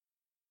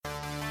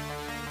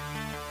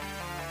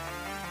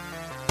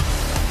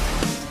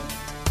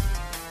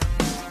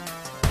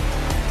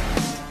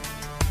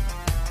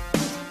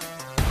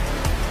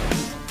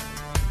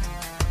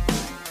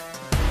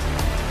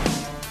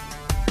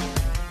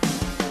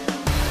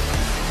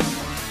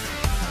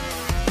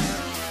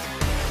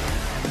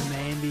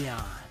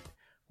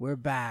we're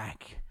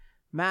back.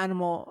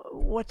 Manimal,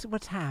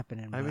 what's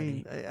happening, buddy? I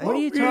mean, what are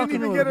you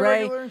talking about,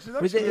 Ray?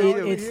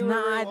 It's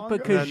not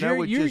because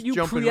you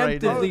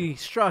preemptively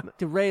struck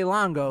to Ray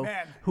Longo,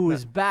 who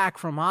is back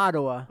from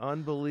Ottawa.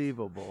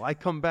 Unbelievable! I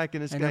come back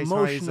and this An guy's high as a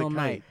emotional kite.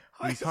 night.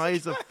 He's high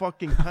as a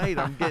fucking kite.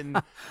 I'm getting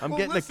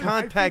a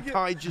contact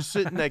high just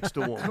sitting next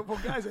to him. Well,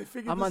 guys, I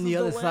figured I'm on the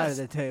other side of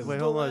the table. Wait,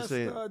 hold on a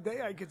second.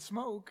 Day I could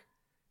smoke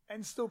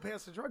and still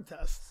pass the drug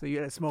test. So you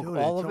gotta smoke Dude,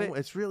 all of it?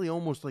 It's really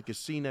almost like a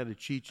scene out of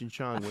Cheech and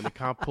Chong when the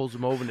cop pulls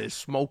him over and there's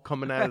smoke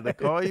coming out of the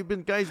car.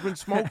 Guys been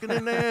smoking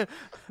in there?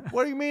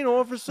 What do you mean,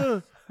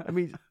 officer? I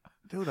mean,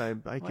 dude, I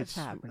could.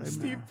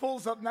 Steve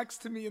pulls up next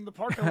to me in the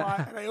parking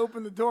lot, and I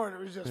open the door, and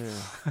it was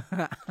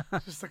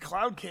just a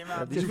cloud came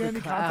out. Did you get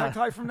any contact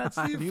high from that,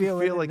 Steve? Do you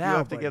feel like you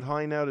have to get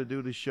high now to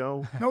do the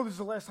show? No, this is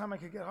the last time I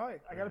could get high.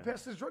 I got to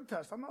pass this drug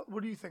test. I'm not.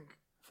 What do you think?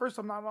 First,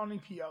 I'm not on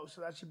EPO,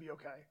 so that should be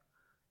okay.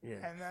 Yeah.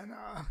 And then,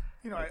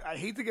 I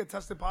hate to get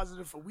tested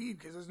positive for weed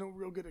because there's no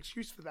real good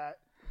excuse for that.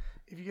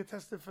 If you get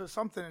tested for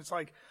something, it's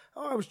like,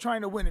 oh, I was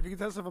trying to win. If you get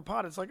tested for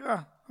pot, it's like,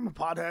 I'm a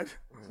pothead.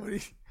 So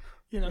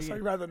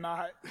I'd rather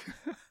not.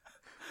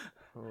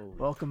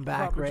 Welcome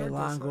back, Ray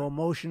Longo.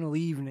 Emotional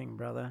evening,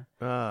 brother.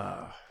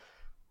 Yeah,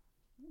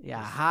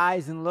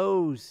 highs and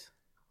lows.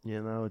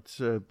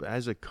 It's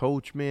as a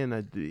coach, man.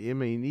 I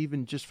mean,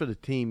 even just for the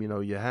team,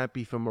 you're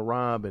happy for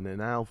Merab and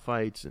then Al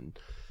fights and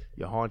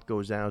your heart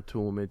goes out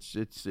to him. It's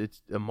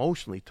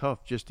emotionally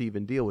tough just to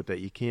even deal with that.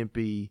 You can't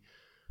be,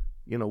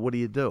 what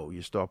do?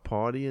 You start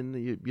partying.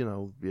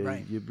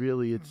 Right. You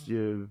really,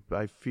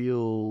 I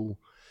feel,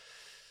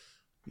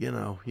 you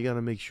got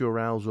to make sure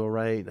Al's all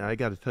right. I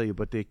got to tell you,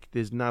 but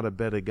there's not a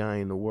better guy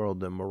in the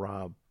world than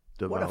Merab.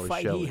 What a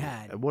fight he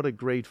had. What a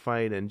great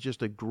fight and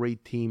just a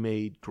great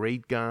teammate,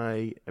 great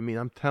guy. I mean,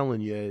 I'm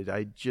telling you,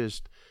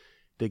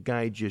 the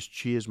guy just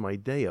cheers my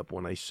day up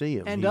when I see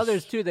him. And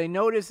others, too, they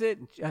notice it.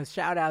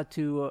 Shout out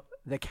to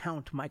the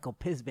Count Michael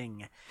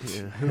Pisbing,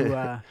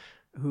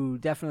 who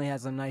definitely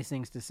has some nice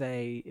things to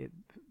say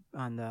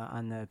on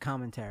the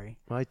commentary.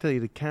 Well, I tell you,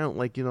 the Count,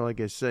 like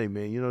I say,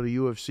 man, the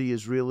UFC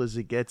is real as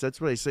it gets.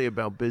 That's what I say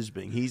about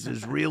Bisbing. He's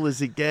as real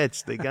as it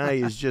gets. The guy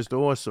is just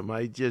awesome.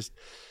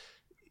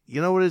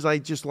 You know what it is? I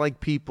just like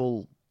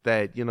people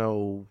that,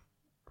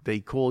 they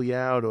call you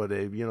out or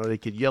they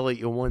could yell at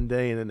you one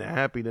day and then they're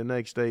happy the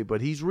next day.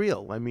 But he's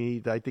real. I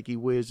mean, I think he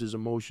wears his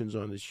emotions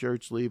on his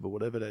shirt sleeve or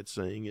whatever that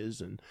saying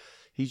is. And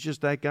he's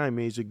just that guy,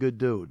 man. He's a good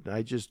dude.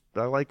 I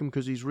like him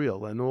because he's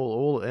real. And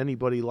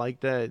anybody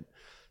like that,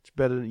 it's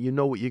better. You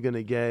know what you're going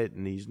to get.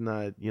 And he's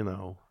not,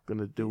 going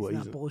to do it.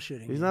 He's not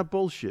bullshitting. He's not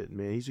bullshitting,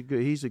 man. He's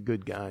a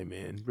good guy,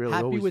 man. Really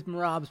happy with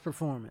Merab's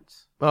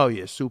performance. Oh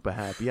yeah, super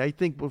happy. I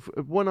think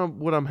what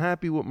I'm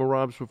happy with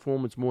Merab's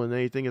performance more than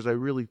anything is I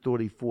really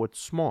thought he fought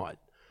smart,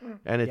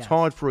 and it's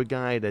hard for a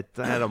guy that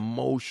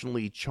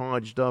emotionally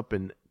charged up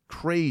and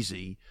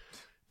crazy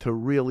to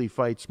really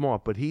fight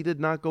smart. But he did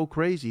not go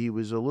crazy. He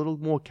was a little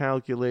more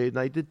calculated. And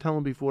I did tell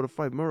him before the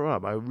fight,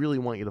 Merab, I really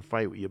want you to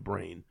fight with your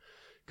brain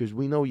because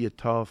we know you're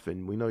tough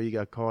and we know you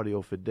got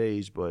cardio for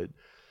days, but.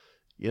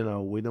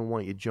 We don't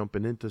want you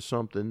jumping into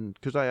something.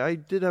 Because I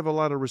did have a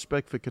lot of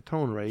respect for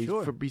Katona, right?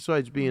 Sure.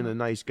 Besides being a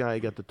nice guy, I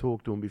got to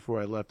talk to him before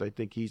I left. I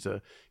think he's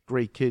a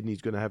great kid and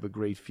he's going to have a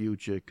great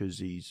future because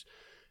he's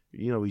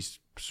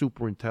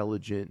super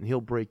intelligent and he'll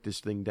break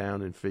this thing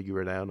down and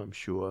figure it out, I'm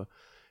sure.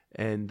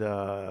 And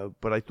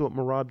but I thought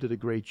Merab did a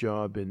great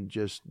job in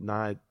just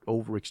not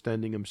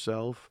overextending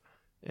himself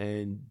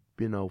and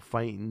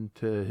fighting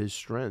to his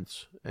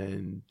strengths,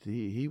 and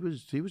he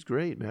was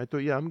great, man. I thought,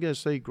 I'm gonna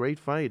say great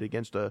fight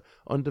against a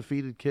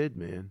undefeated kid,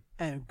 man.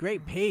 And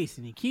great pace,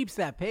 and he keeps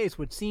that pace.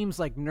 What seems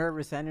like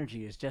nervous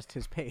energy is just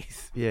his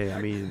pace. Yeah,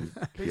 I mean,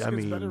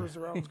 better as the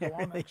rounds go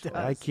on.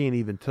 I can't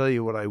even tell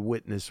you what I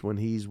witnessed when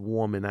he's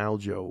warming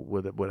Aljo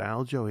with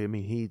Aljo. I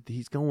mean,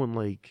 he's going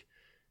like.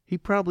 He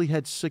probably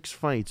had 6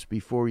 fights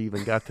before he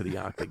even got to the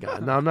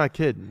octagon. No, I'm not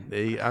kidding.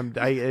 You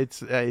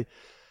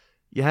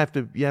have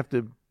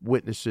to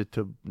witness it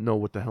to know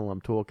what the hell I'm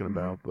talking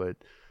about. But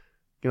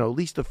at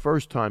least the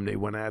first time they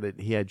went at it,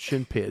 he had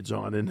shin pads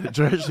on in the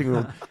dressing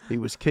room. He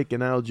was kicking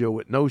Aljo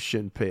with no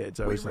shin pads.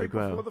 I was like,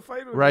 wow.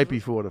 Right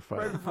before the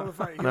fight.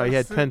 No, he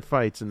had 10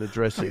 fights in the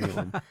dressing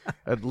room,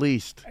 at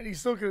least. And he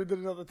still could have did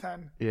another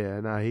 10.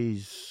 Yeah,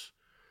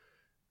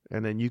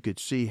 and then you could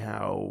see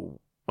how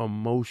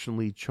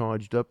emotionally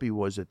charged up he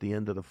was at the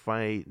end of the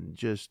fight and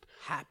just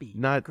happy,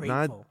 grateful.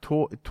 Not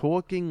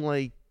talking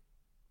like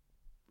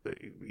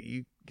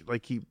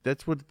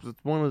that's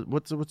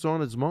what's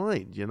on his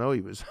mind. He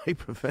was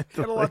hyperventilating.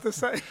 Had a lot to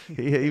say.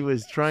 He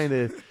was trying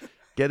to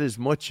get as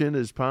much in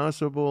as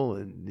possible,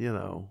 and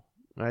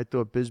I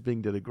thought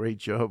Bisbing did a great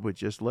job with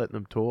just letting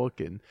him talk.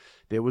 And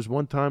there was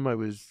one time I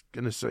was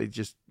gonna say,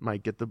 just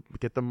Mike, get the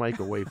mic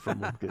away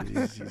from him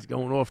because he's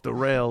going off the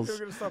rails. You're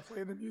gonna stop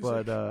playing the music.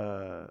 But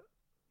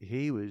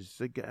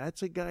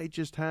that's a guy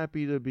just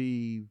happy to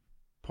be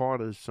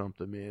part of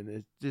something, man.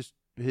 It's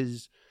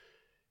just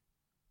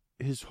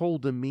his whole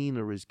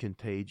demeanor is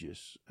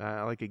contagious.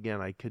 Like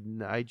again,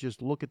 I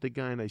just look at the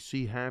guy and I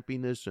see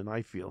happiness and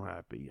I feel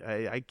happy.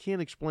 I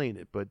can't explain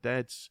it, but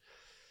that's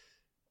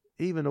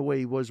even the way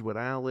he was with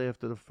Al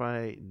after the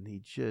fight, and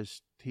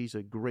he's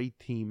a great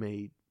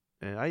teammate.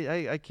 And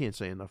I can't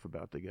say enough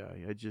about the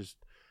guy.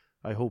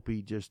 I hope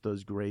he just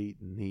does great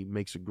and he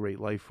makes a great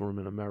life for him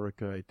in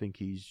America. I think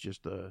he's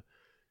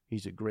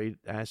a great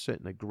asset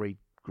and a great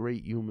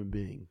human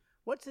being.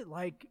 What's it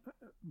like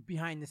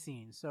behind the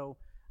scenes? So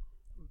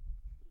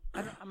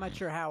I'm not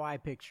sure how I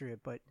picture it,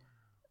 but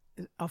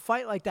a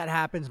fight like that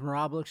happens.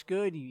 Merab looks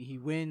good. He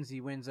wins.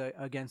 He wins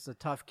against a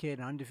tough kid,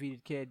 an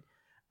undefeated kid.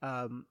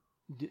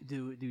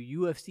 Do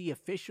UFC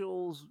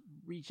officials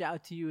reach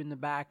out to you in the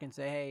back and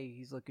say, "Hey,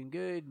 he's looking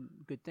good.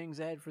 Good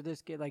things ahead for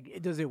this kid"?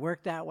 Like, does it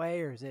work that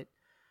way, or is it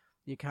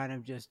you kind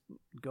of just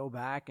go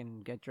back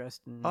and get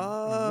dressed? And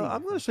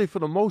I'm going to say for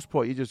the most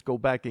part, you just go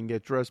back and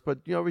get dressed. But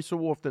every so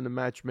often the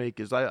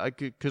matchmakers, I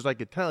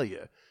could tell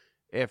you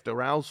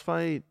after Al's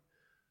fight.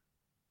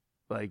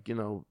 Like,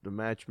 the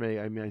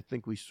matchmaker, I mean, I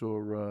think we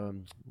saw, I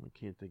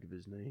can't think of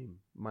his name,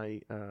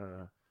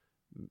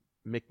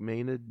 Mick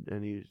Maynard,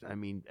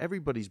 and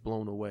everybody's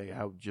blown away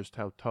how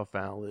tough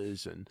Al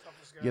is, and,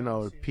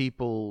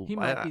 people. He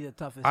might be the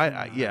toughest.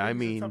 He's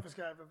the toughest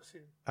guy I've ever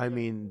seen. I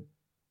mean,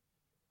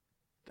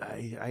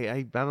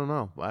 I don't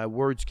know.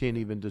 Words can't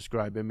even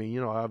describe. I mean,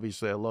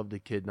 obviously I love the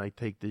kid, and I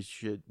take this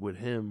shit with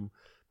him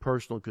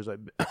personal because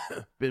I've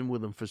been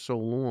with him for so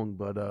long,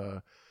 but,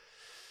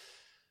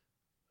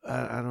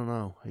 I don't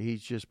know.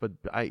 He's just, but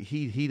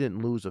he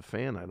didn't lose a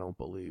fan. I don't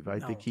believe. I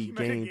think he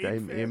gained.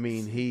 I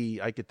mean,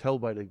 I could tell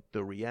by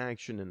the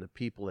reaction and the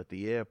people at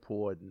the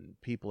airport and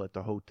people at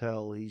the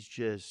hotel. He's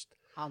just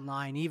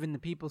online. Even the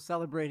people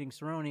celebrating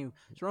Cerrone.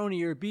 Cerrone,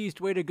 you're a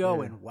beast. Way to go!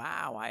 Yeah. And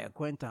wow,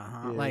 Iaquinta,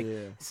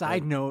 huh?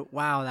 Side note,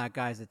 wow, that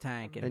guy's a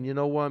tank. And you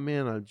know what,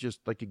 man? I'm just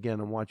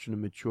I'm watching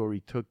him mature.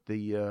 He took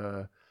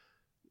the.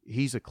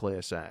 He's a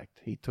class act.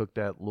 He took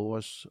that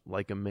loss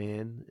like a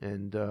man,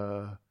 and.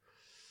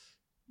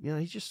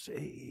 He's just,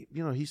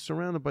 he's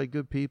surrounded by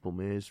good people,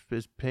 man.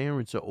 His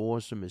parents are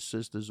awesome. His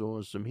sister's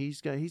awesome. He's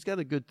got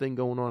a good thing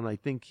going on. I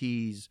think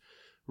he's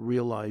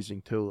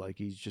realizing too, like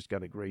he's just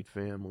got a great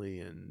family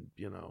and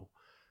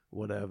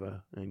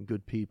whatever, and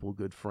good people,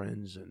 good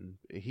friends, and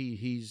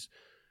he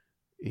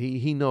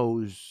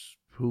knows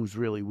who's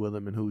really with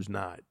him and who's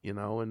not,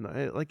 And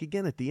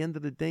again, at the end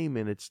of the day,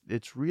 man,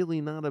 it's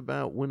really not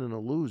about winning or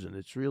losing.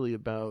 It's really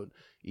about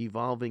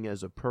evolving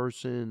as a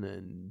person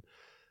and.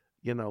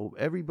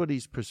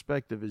 Everybody's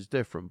perspective is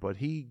different, but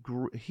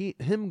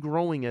him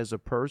growing as a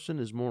person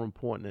is more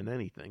important than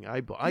anything. I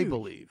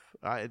believe,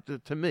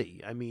 to me.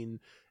 I mean,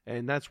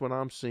 and that's what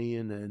I'm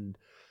seeing. And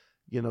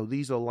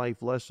these are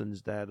life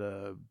lessons that,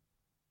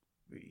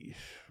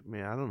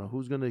 man, I don't know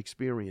who's going to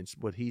experience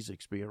what he's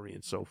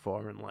experienced so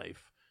far in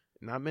life.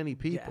 Not many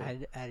people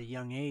at a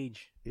young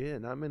age. Yeah,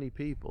 not many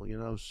people.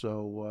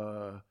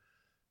 So.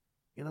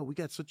 We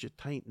got such a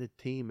tight-knit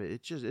team.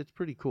 It's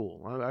pretty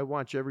cool. I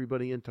watch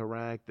everybody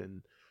interact,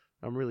 and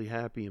I'm really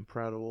happy and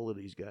proud of all of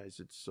these guys.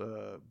 It's,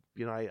 I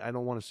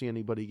don't want to see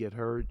anybody get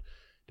hurt.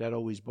 That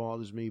always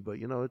bothers me, but,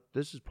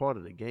 this is part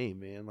of the game,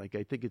 man. Like,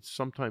 I think it's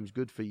sometimes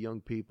good for young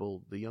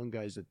people, the young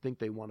guys that think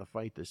they want to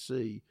fight to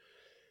see,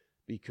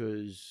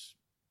 because,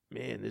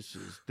 man, this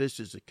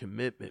is a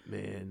commitment,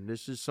 man.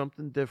 This is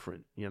something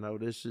different.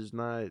 This is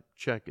not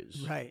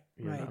checkers. Right,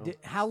 right.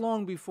 How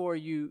long before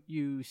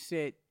you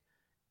sit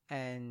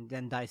and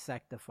then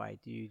dissect the fight?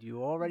 Do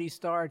you already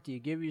start? Do you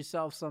give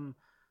yourself some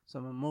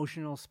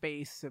emotional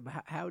space?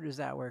 How does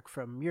that work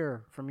from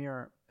your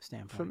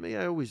standpoint? For me,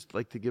 I always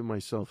like to give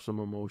myself some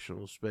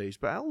emotional space,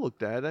 but I'll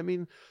look at it. I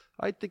mean,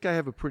 I think I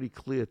have a pretty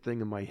clear thing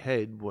in my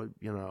head, but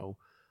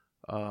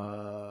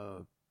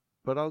I'll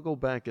go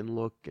back and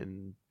look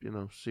and,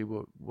 see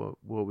what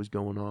was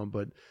going on.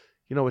 But,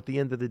 at the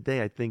end of the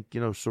day, I think,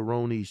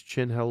 Cerrone's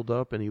chin held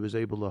up and he was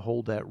able to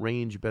hold that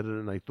range better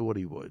than I thought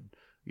he would.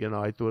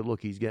 I thought,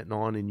 look, he's getting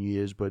on in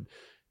years, but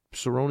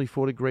Cerrone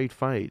fought a great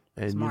fight.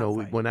 And,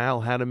 fight. When Al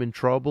had him in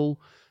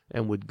trouble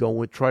and would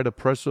go and try to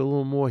press a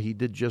little more, he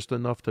did just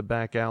enough to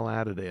back Al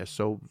out of there.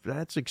 So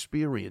that's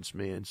experience,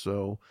 man.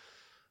 So,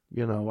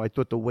 I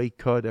thought the weight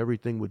cut,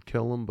 everything would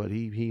kill him, but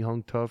he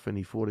hung tough and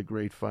he fought a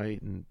great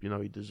fight, and,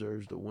 he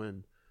deserves the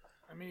win.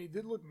 I mean, he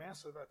did look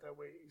massive at that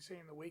weight. He's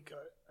saying the weight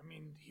cut. I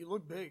mean, he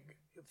looked big.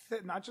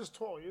 Thick, not just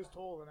tall. He is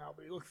taller than Al,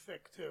 but he looked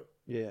thick, too.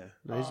 Yeah.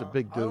 No, he's a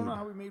big dude. I don't know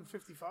how he made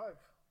 55.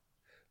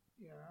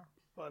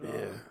 But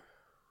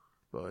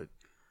but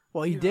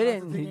well, he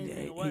didn't.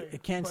 I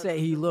can't say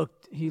he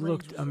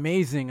looked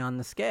amazing on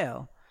the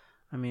scale.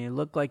 I mean, it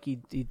looked like he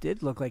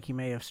did look like he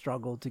may have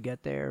struggled to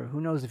get there.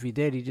 Who knows if he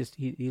did?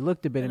 He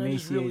looked a bit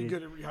emaciated. He's really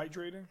good at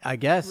rehydrating. I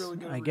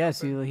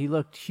guess he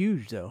looked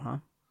huge though, huh?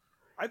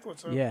 I thought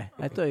so. Yeah,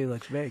 I thought he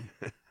looked big.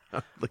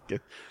 Look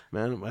at,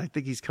 man, I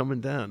think he's coming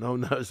down. Oh,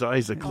 no, his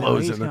eyes are he's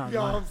closing. coming.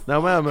 Yo,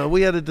 Now, man,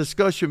 we had a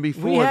discussion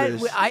before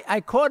this.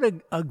 I caught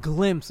a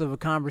glimpse of a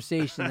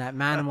conversation that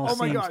Manimal Oh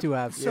my seems God. to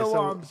have.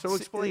 So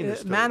explain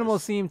this to Manimal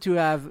us. seemed to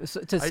have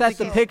to I set think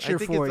the it- picture I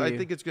think for it's- you. I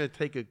think it's going to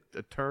take a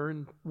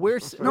turn. we're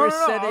no,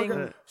 setting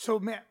okay. So,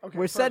 man, okay,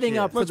 we're first, setting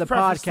up for let's the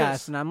preface podcast,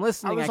 this. and I'm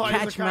listening. I was I like,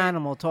 catch look,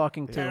 Manimal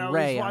talking to And I was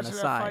Ray on watching the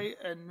that side. fight,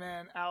 and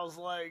man, I was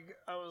like,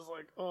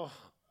 oh,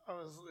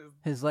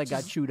 His leg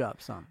got chewed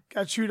up some.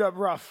 got chewed up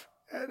rough,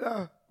 and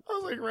I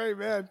was like, Ray,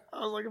 man, I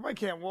was like, if I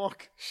can't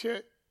walk,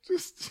 shit,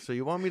 just. So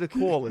you want me to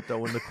call it,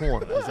 though, in the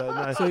corner? Is that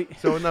not,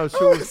 So- no, I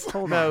so, was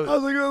hold no, I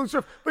was like, oh,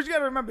 sure. But you got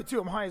to remember too,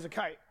 I'm high as a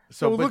kite.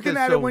 So but looking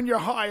this- at so- it when you're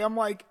high, I'm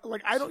like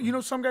I don't. You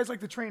know, some guys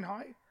like to train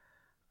high.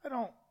 I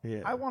don't.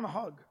 Yeah. I want a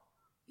hug.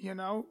 You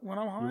know, when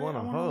I'm high, want a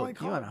I want hug? to like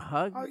You want a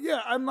hug?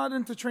 Yeah, I'm not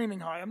into training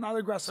high. I'm not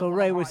aggressive. So when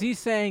Ray, I'm was high. he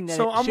saying that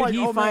So I'm should like,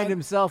 he oh, find man.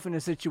 himself in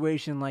a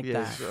situation like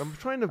yes, that I'm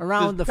trying to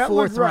around the That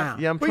fourth looked rough.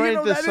 round? Yeah, I'm But trying you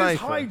know, to that is decipher.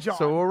 high, John.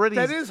 So already,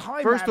 That is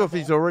high, first off, Manimal.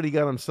 he's already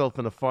got himself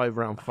in a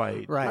 5-round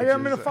fight. Right. I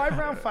am in a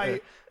 5-round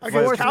fight Fourth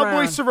against Cowboy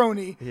round.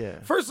 Cerrone. Yeah.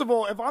 First of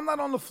all, if I'm not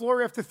on the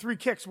floor after 3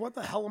 kicks, what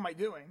the hell am I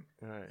doing?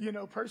 Right. You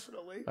know,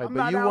 personally. Right, I'm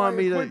but not you Al want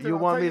me to Quinton, you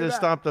I'll want tell me you to that.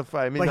 stop the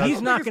fight. I mean, But that's-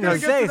 he's not it's going to gonna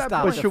get say to that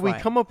stop point. the But should we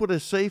fight. come up with a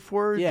safe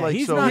word? Yeah, like,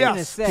 he's so, not gonna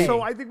Yes. say.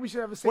 So I think we should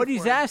have a safe What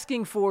he's word.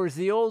 asking for is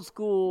the old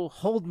school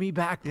 "hold me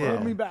back" Yeah. bro.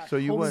 Hold me back. So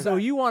you Hold me want- So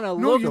back. you want to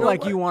No, look you know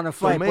like what? you want to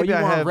So fight, but maybe you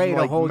I want have Ray to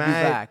like hold Matt,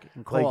 you back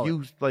and call like it.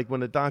 you, like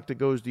when the doctor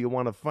goes, "Do you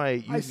want to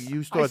fight?"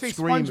 You start I say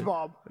screaming.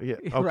 SpongeBob. Yeah.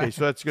 Okay, Right.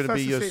 so that's going to So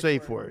be that's your the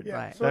safe safe word. word. Yeah.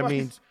 Right. So That I-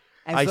 means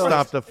And I so-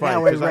 stopped the fight.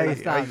 That way 'cause Ray I-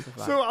 stops the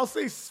fight. So I'll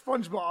say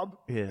SpongeBob.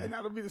 Yeah. And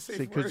that'll be the safe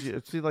See, word.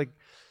 because like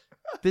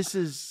this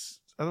is.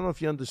 I don't know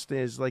if you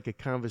understand. It's like a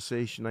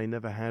conversation I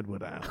never had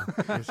with Al.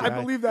 I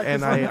believe that, 'cause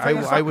and let me tell you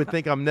I something. would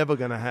think I'm never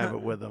going to have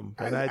it with him.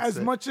 And that's As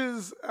it. much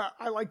as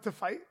I like to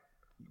fight,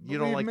 you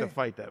don't like believe to me,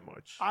 fight that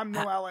much. I'm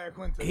no Ally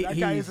Quinton. He- That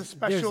guy is he's- a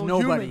special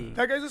there's nobody. human.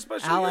 That guy's a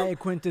special Ally human.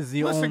 Quinta's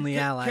the Listen, only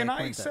can, Ally Can I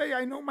Quinta. say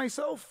I know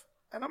myself?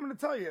 And I'm going to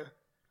tell you,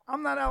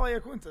 I'm not Ally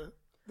Quinta.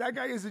 That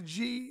guy is a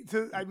G.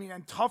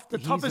 And tough. The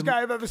He's toughest a-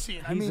 guy I've ever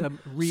seen. I he's mean, a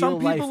real some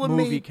people life are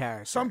movie made,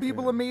 character. Some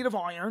people are made of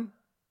iron,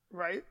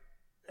 right?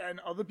 And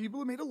other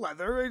people are made of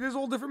leather. There's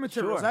all different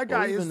materials. Sure. That guy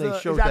Well, even is, they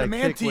is showed that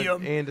kick adamantium.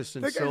 with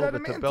Anderson That guy's Silva to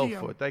adamantium.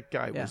 Belfort. That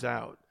guy Yeah. was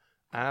out.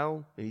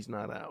 Al, he's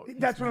not out.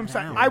 That's what I'm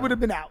saying. out. I would have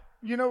been out.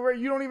 You know, Ray,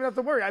 you don't even have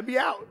to worry. I'd be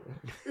out.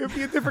 It would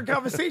be a different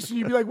conversation.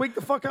 You'd be like, wake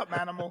the fuck up,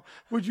 Manimal.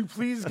 Would you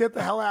please get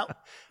the hell out?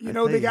 You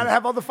know, they think got to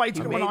have other fights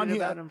He going made on it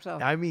here. about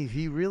himself. I mean,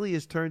 he really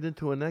has turned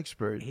into an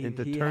expert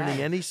into he turning has.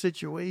 any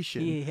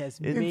situation. He has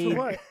into- made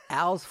what?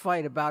 Al's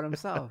fight about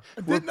himself.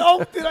 Did Now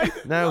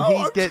no, he's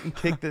I'm- getting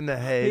kicked in the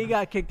head. He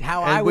got kicked.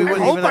 How and I we would.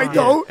 wouldn't hope even I have,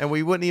 don't. and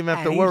we wouldn't even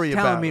have to And worry he's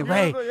telling about me, it.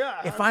 Ray,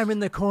 Yeah, if I'm in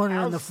the corner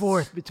in the Al's-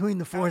 fourth, between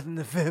the fourth and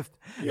the fifth,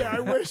 Yeah, I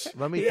wish.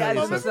 Let me He tell has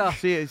you himself.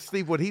 something. See,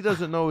 Steve, what he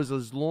doesn't know is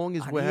as long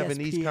as On we're having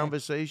these ESPN.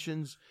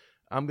 conversations,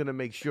 I'm going to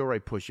make sure I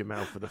push him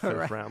out for the fifth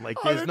Right. round. Like,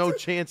 Oh, there's no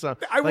that's it. chance. I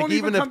Like, won't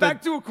even if come the,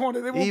 back to a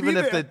corner. They won't even be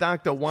if the there.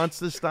 doctor wants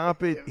to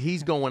stop it,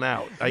 he's going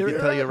out. I can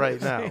tell you right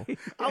now.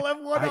 I'll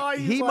have one eye.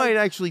 He He's might like,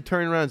 actually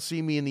turn around and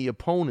see me in the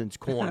opponent's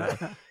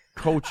corner,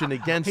 coaching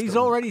against he's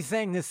him. already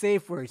saying the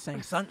safe word. He's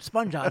saying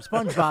SpongeBob,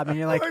 SpongeBob, and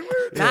you're like, Like,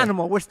 we're-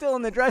 Animal, we're still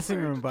in the dressing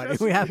room, buddy.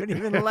 We haven't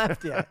even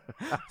left yet.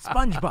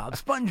 SpongeBob,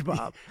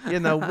 SpongeBob. You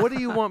know, what do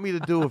you want me to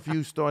do if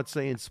you start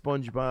saying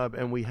SpongeBob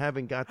and we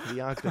haven't got to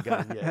the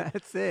octagon yet?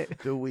 That's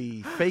it. Do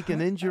we fake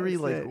an injury?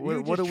 That's Like, it. You what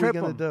are just we trip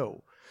going to him.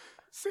 do?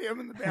 see him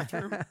in the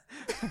bathroom.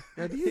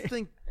 Now, do you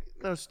think,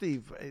 now,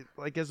 Steve,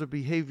 like as a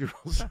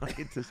behavioral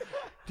scientist,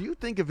 do you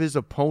think if his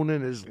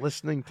opponent is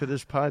listening to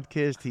this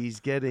podcast, he's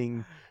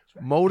getting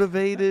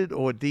motivated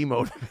or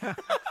demotivated?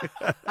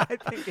 I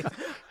think it's,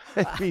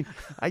 I mean,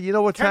 you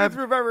know what's Kenneth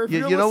happening. Rivera, if You,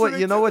 you're you know what?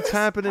 listening You know to what's this,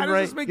 happening how does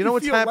right. this make You know you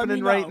what's feel? Let happening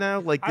me right know.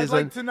 now. Like I'd there's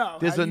like to know.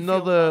 there's How do you feel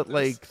another about this?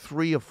 like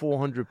 300 or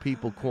 400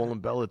 people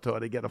calling Bellator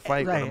to get a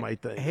fight with him. I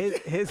think.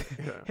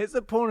 His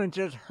opponent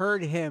just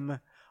heard him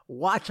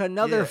watch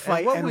another Yeah,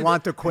 fight what and would-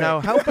 want to quit. Now,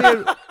 how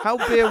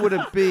bad would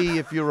it be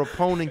if your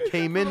opponent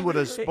came in with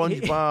a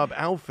SpongeBob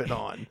outfit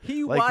on?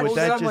 he Like, would watched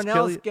that just someone kill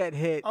else you? get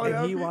hit, Oh, and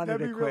he that'd wanted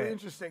be to really quit.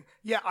 interesting.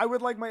 Yeah, I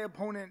would like my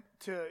opponent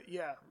to.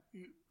 Yeah,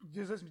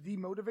 does this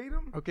demotivate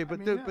him? Okay, but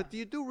I mean, yeah. but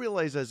you do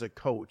realize as a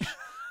coach,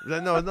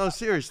 no,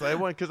 seriously, I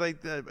want because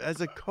as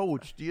a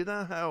coach, do you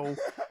know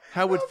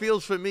how it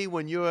feels for me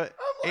when you're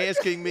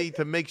asking me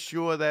to make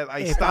sure that I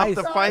If stop I-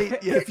 the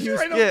fight? If Yeah,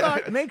 you- yeah.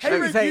 Make Hey, sure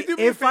you Rick, say, you do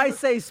me a if I favor.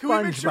 say Can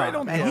we make sure I SpongeBob,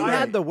 don't and he die?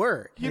 had the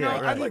word. You know, Yeah,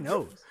 I'd right. like He to,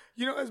 knows.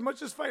 you know, as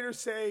much as fighters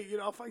say, you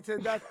know, I'll fight to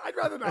the death, I'd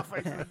rather not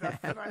fight to the death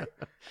tonight.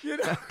 You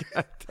know,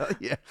 I tell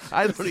you,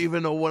 I don't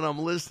even know what I'm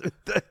listening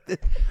to.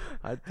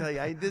 I tell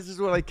you, this is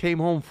what I came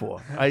home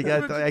for.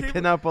 I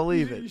cannot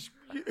believe it.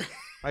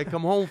 I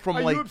come home from Are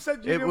you like upset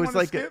you it didn't was wanna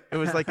like skip? it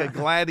was like a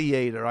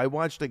gladiator. I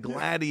watched a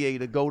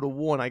gladiator go to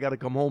war, and I got to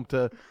come home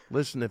to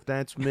listen. If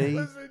that's me,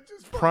 Listen,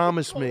 just fucking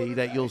promise call me it a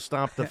that day. you'll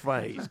stop the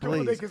fight, call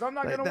it a day, please. 'cause I'm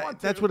not gonna want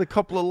to. That's with a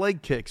couple of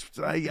leg kicks.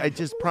 I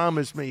just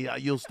promise me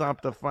you'll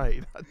stop the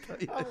fight. I tell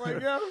you. I'm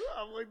like, yeah,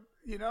 I'm like,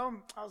 You know,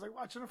 I was like,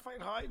 watching a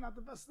fight high, not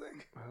the best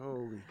thing.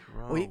 Holy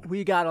crow.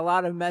 We got a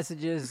lot of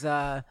messages.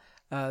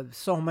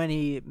 So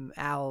many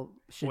Al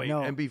should Wait,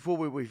 know. and before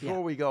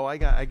we go, I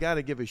got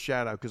to give a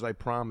shout out because I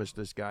promised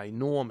this guy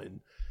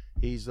Norman.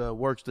 He's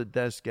works the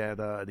desk at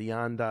the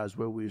Andaz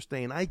where we were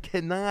staying. I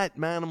cannot,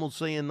 Manimal,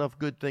 say enough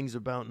good things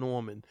about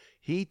Norman.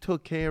 He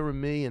took care of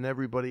me and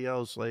everybody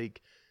else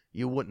like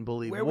you wouldn't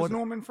believe. Where was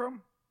Norman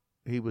from?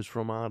 He was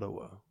from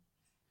Ottawa.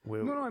 I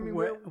mean,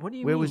 what do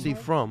you Where mean? was he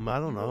from? I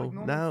don't know. Like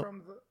Norman Now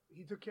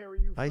he took care of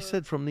you. I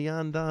said from the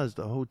Andaz,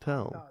 the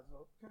hotel.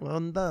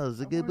 Andaz,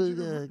 the I want you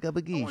to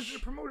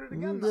Gabagish. promote it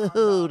again. The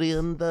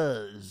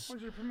Andaz. I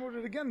want you to promote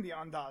it again, the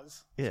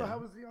Andaz. Yeah. So how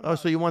was the Andaz? Oh,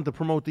 so you want to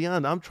promote the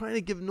Andaz? I'm trying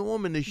to give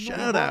Norman a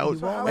shout out,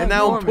 so how and was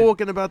now Norman? I'm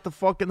talking about the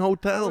fucking How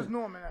hotel. was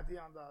Norman at the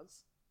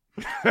Andaz?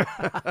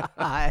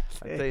 I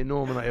tell you,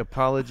 Norman, I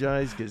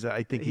apologize because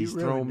I think He he's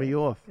throwing ruined me it.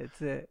 off.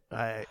 It's it.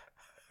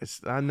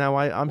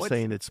 I'm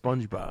saying it's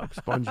SpongeBob.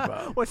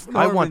 SpongeBob. What's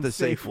I want Norman's the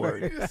safe safe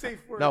word. Need a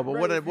safe word. No, but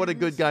Ray, if what a you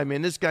good use- guy,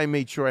 man. This guy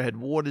made sure I had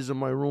waters in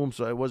my room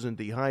so I wasn't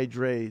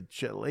dehydrated.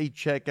 Late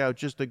checkout,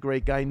 just a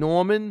great guy.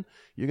 Norman,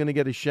 you're gonna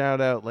get a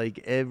shout out like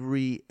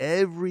every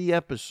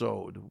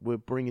episode. We're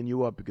bringing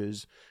you up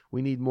because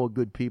we need more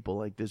good people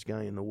like this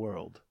guy in the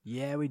world.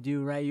 Yeah, we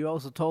do, right? You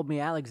also told me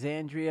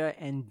Alexandria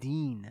and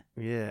Dean.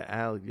 Yeah,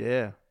 Alex.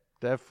 Yeah,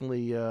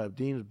 definitely.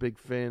 Dean's a big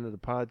fan of the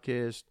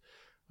podcast.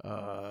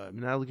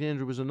 And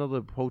Alexandra was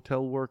another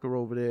hotel worker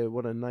over there.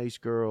 What a nice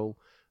girl.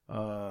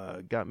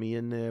 Got me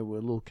in there with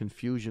a little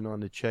confusion on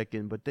the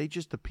check-in, but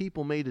the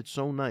people made it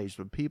so nice.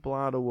 The people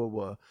out of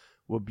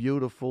were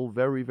beautiful,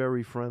 very,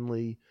 very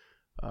friendly.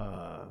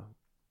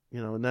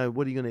 Now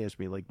what are you gonna ask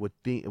me? Like what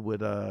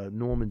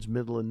Norman's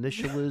middle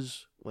initial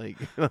is? Like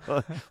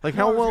like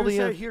how I was well gonna do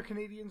say you? here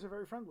Canadians are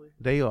very friendly.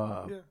 They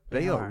are. Yeah.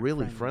 They They are are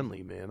really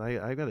friendly. friendly, man.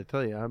 I got to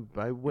tell you, I'm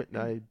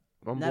And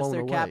blown that's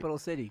their away. capital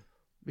city.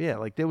 Yeah,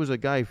 like there was a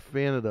guy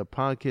fan of the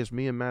podcast.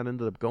 Me and Matt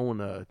ended up going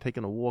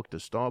taking a walk to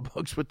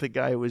Starbucks with the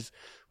guy. It was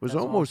That's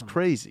almost awesome.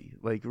 crazy,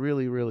 like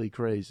really, really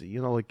crazy.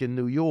 You know, like in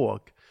New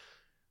York,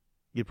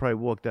 you'd probably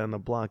walk down the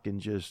block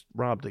and just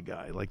rob the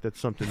guy. Like that's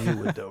something you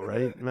would do,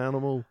 right,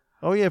 Manimal?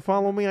 Oh yeah,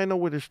 follow me. I know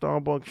where the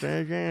Starbucks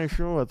is. Yeah,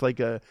 sure. It's like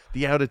the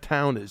out of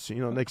towners.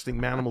 You know, next thing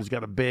Manimal's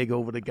got a bag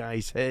over the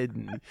guy's head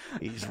and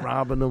he's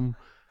robbing him.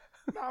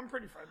 No, I'm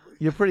pretty friendly.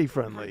 You're pretty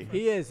friendly.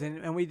 He is,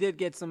 and we did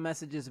get some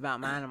messages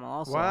about Manimal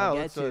also. Wow, I'll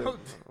get that's to.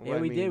 Yeah,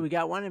 we did. We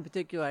got one in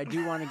particular I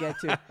do want to get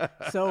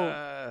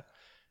to.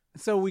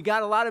 So we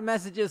got a lot of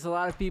messages, a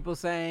lot of people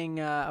saying,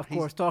 of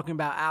course, talking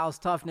about Al's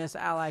toughness,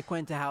 Al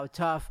Iaquinta, how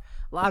tough.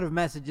 A lot of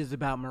messages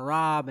about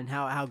Merab and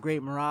how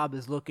great Merab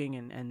is looking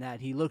and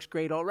that he looks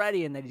great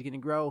already and that he's going to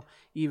grow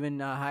even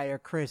higher.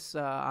 Chris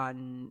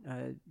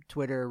on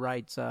Twitter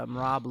writes,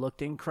 Merab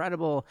looked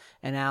incredible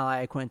and Al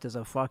Iaquinta's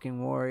a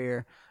fucking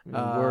warrior.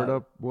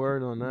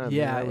 Word on that.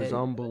 yeah, man. That was it-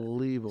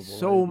 unbelievable.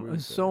 I agree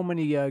with So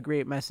many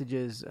great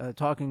messages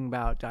talking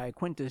about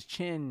Iaquinta's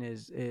chin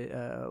is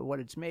what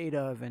it's made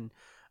of and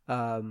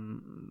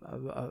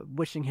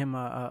wishing him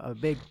a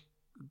big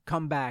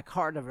comeback,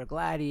 heart of a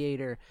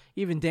gladiator.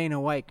 Even Dana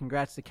White,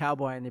 congrats to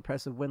Cowboy on the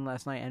impressive win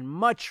last night, and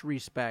much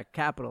respect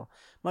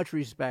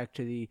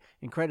to the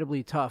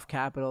incredibly tough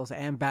Capitals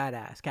and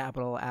badass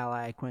Capital Al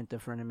Iaquinta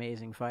for an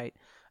amazing fight.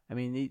 I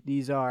mean,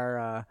 these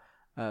are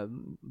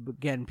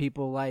again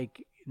people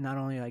like not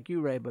only like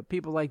you, Ray, but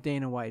people like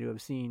Dana White who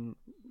have seen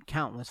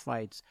countless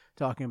fights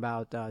talking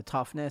about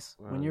toughness.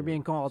 When you're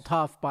being called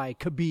tough by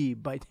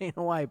Khabib, by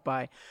Dana White,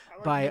 by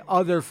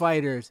other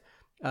fighters.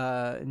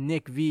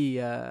 Nick V.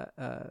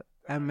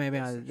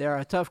 MMA. There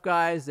are tough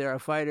guys, there are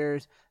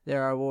fighters,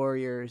 there are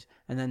warriors,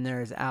 and then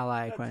there's Al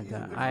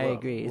Iaquinta. I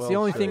agree. It's the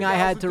only thing I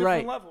had to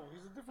write.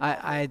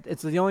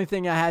 It's the only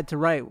thing I had to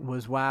write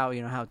was wow,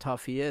 how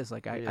tough he is.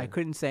 Like I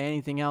couldn't say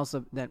anything else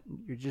that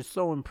you're just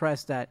so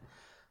impressed that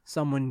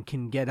someone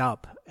can get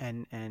up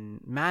and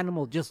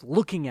Manimal just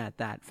looking at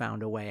that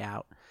found a way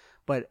out.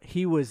 But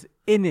he was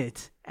in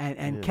it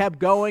and kept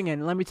going.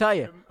 And let me tell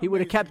you, he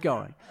would have kept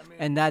going.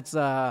 And that's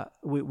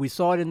we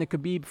saw it in the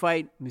Khabib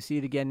fight. We see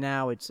it again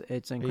now. It's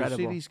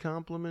incredible. You see these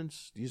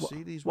compliments? Do you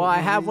see these? Well, I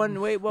have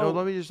one. Wait, well, no,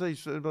 let me just say,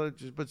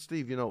 but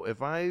Steve,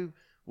 if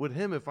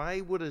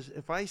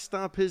I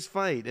stop his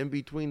fight in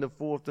between the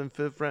 4th and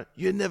 5th round,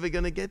 you're never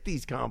gonna get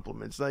these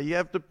compliments. Now you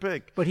have to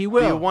pick. But he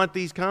will. Do you want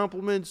these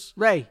compliments?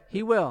 Ray,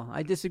 he will.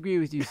 I disagree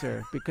with you,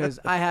 sir, because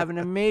I have an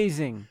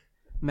amazing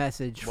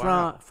message for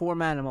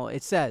Manimal.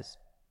 It says,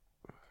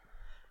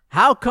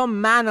 "How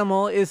come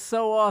Manimal is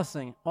so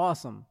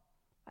awesome?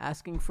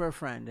 Asking for a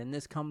friend." And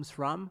this comes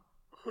from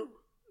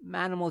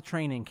Manimal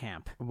Training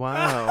Camp.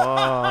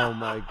 Wow! Oh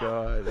my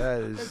God,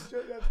 that is.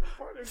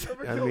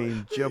 I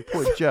mean,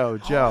 poor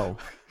Joe.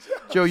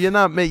 You're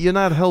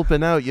not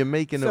helping out. You're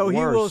making So it he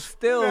worse. will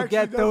still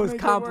get those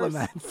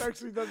compliments. It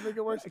actually does make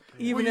it worse.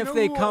 Even Well, if you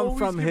they know who come always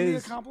from give me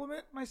his- a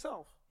compliment?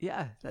 Myself.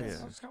 Yeah,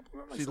 that's I'll just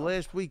compliment See, myself.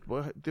 last week,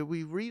 did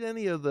we read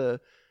any of the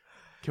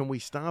can we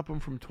stop him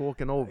from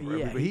talking over Yeah,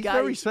 everybody? He's got-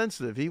 very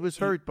sensitive. He was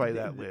hurt by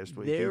that last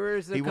week. there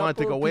was a he wanted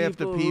to couple go of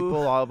after people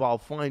people. who- I'll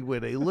find where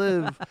they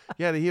live.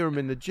 You had to hear him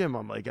in the gym.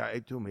 I'm like, I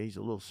told him he's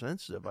a little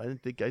sensitive. I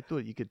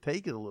thought you could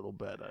take it a little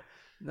better.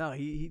 No,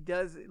 he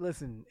does.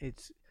 Listen,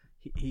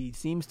 he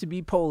seems to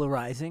be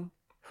polarizing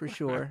for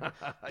sure.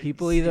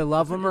 People either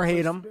love him or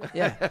hate him.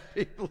 Yeah,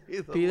 People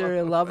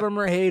either love him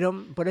or hate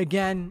him. But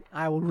again,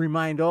 I will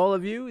remind all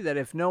of you that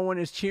if no one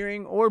is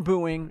cheering or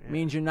booing,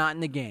 means you're not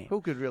in the game.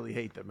 Who could really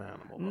hate the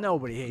Manimal?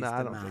 Nobody hates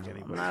I the don't think Manimal.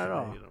 anybody Not at can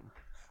all. hate him.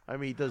 I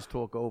mean, he does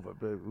talk over,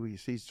 but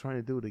he's trying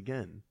to do it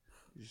again.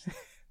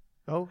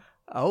 Oh,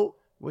 Oh,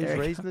 well, he's there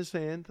you raising his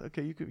hand.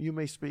 Okay, you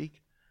may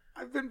speak.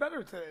 I've been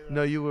better today. Though.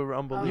 No, you were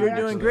unbelievable. You're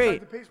doing I great.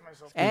 had to pace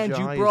myself. and your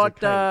you eye is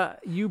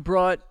a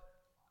brought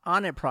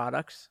Onnit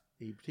products.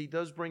 He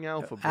does bring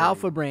Alpha Brain.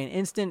 Alpha Brain,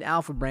 instant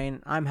Alpha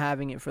Brain. I'm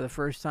having it for the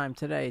first time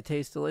today. It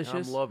tastes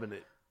delicious. I'm loving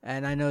it.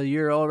 And I know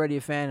you're already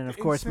a fan, and of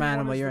course, instant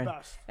one Manimal, is you're the in.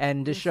 best.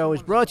 And this Instant show is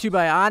one's brought the to you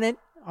by Onnit.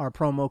 Our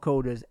promo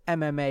code is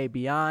MMA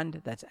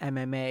Beyond. That's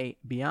MMA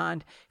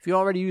Beyond. If you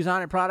already use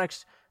Onnit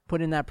products, put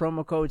in that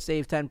promo code,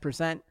 save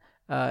 10%.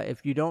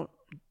 If you don't,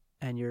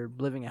 and you're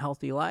living a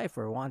healthy life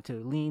or want to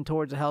lean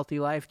towards a healthy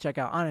life, check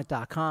out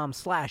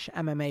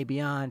onnit.com/MMA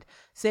Beyond.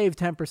 Save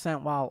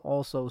 10% while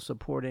also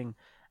supporting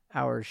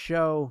our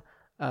show.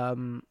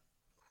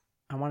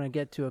 I want to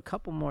get to a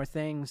couple more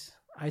things.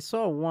 I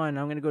saw one.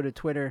 I'm going to go to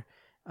Twitter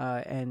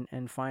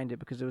and find it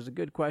because it was a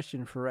good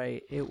question for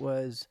Ray. It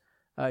was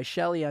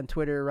Shelly on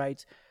Twitter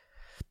writes,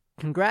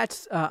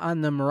 "Congrats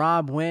on the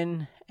Merab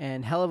win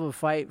and hell of a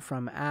fight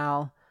from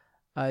Al.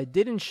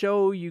 Didn't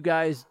show you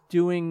guys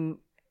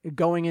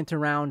going into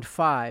round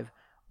 5.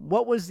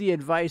 What was the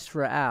advice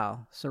for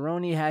Al?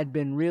 Cerrone had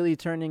been really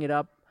turning it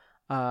up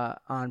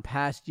on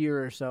past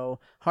year or so.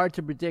 Hard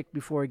to predict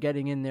before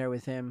getting in there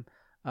with him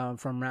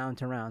from round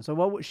to round.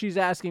 So she's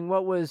asking,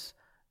 what was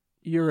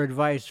your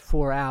advice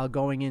for Al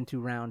going into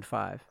round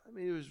 5? I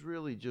mean, it was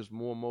really just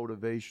more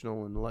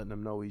motivational and letting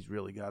him know he's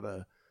really got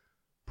to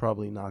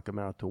probably knock him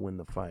out to win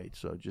the fight.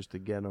 So just to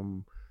get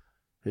him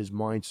his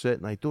mindset.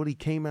 And I thought he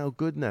came out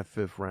good in that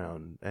 5th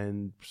round.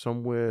 And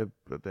somewhere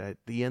at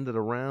the end of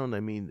the round, I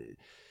mean,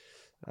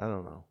 I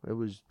don't know.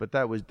 But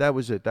that was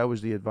it. That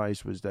was the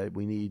advice, was that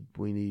we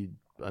need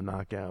a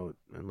knockout,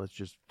 and let's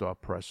just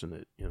start pressing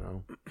it, you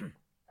know.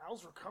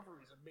 Al's recovery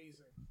is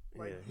amazing.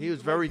 Yeah, he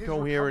was very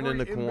coherent in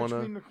the corner.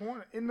 Between the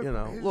corner.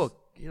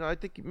 I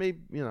think maybe,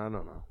 I don't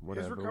know.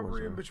 Whatever. His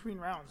recovery in between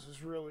rounds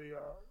is really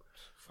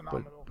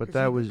phenomenal. But 'Cause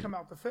that he was could come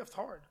out the 5th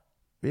hard.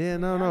 Yeah,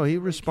 no, he He came out the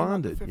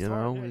responded, 5th you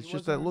hard. know. Yeah, It's he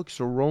just that, wasn't- look,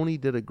 Cerrone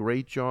did a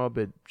great job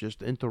at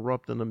just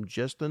interrupting him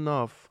just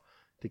enough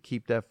to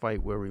keep that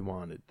fight where he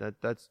wanted.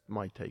 That's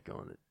my take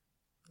on it.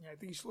 Yeah, I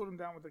think he slowed him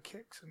down with the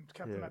kicks and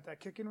kept him Yeah. at that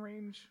kicking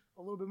range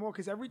a little bit more.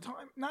 Because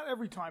not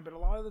every time, but a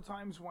lot of the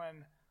times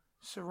when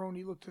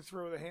Cerrone looked to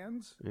throw the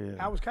hands, Yeah.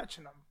 Al was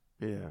catching them.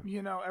 Yeah.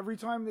 You know, every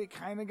time they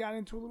kind of got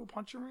into a little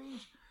punching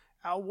range,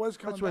 Al was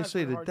coming That's why I back say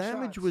with the hard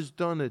damage shots. was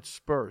done at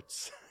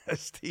spurts.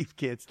 Steve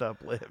can't stop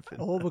laughing.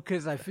 Oh,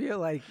 because I feel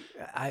like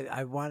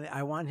I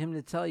want him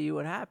to tell you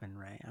what happened,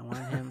 Ray.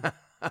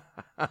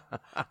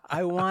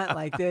 I want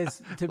like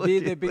this to be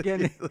the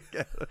beginning.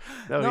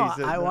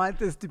 I want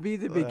this to be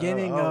the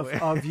beginning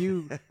of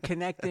you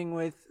connecting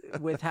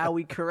with how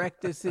we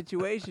correct this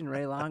situation,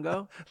 Ray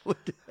Longo.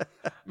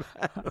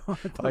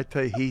 I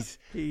tell you,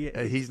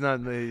 he's not.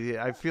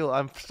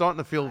 I'm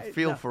starting to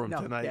feel for him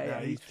tonight. Yeah, now.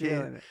 he's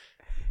feeling it.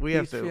 We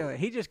have to.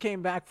 He just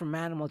came back from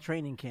Manimal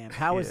training camp.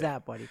 How was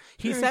that, buddy?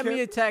 He Training sent me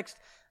a camp? text.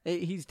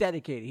 He's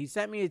dedicated. He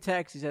sent me a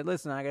text. He said,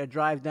 "Listen, I got to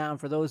drive down."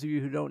 For those of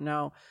you who don't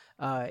know,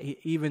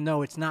 even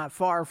though it's not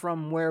far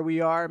from where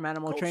we are,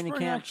 Manimal Cold training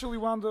Spring camp. actually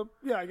wound up.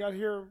 Yeah, I got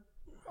here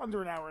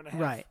under an hour and a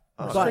half. Right.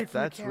 Oh, But-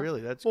 that's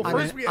really Well, On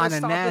first a- we had on to a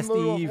stop nasty and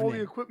load off all evening.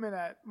 the equipment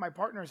at my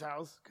partner's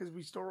house because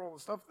we store all the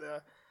stuff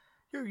there.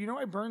 Yo, you know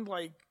I burned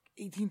like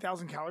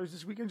 18,000 calories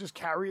this weekend just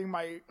carrying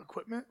my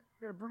equipment.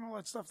 You gotta bring all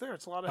that stuff there.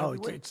 It's a lot of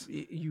heavy weights.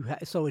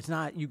 So it's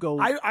not you go.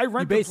 I rent you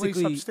a place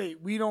basically-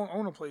 upstate. We don't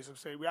own a place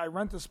upstate. I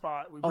rent a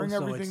spot. We Oh, bring so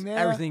everything it's there.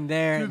 everything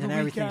there, do and the then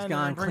everything's weekend,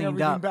 gone, and then bring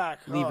cleaned everything up,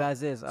 back. leave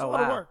as is. It's Oh, a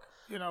lot of wow. work,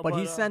 you know. But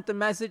he sent the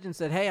message and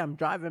said, "Hey, I'm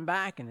driving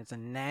back, and it's a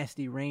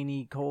nasty,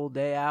 rainy, cold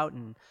day out,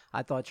 and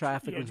I thought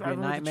traffic was a driving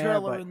with the nightmare."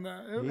 trailer But, and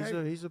the,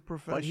 hey, He's a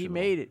professional. but he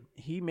made it.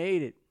 He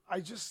made it. I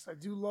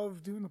do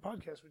love doing the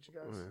podcast with you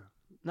guys.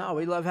 No,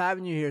 we love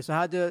having you here. So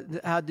how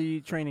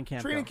the training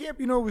camp Training go? camp,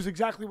 it was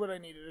exactly what I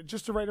needed.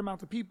 Just the right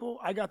amount of people.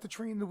 I got to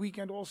train the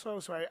weekend also,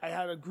 so I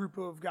had a group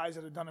of guys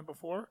that had done it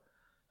before.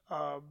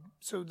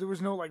 So there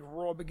was no like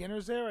raw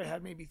beginners there. I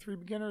had maybe 3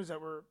 beginners that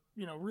were,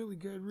 really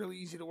good, really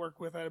easy to work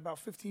with. I had about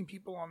 15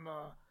 people on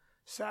the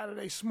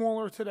Saturday,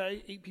 smaller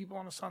today, 8 people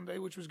on a Sunday,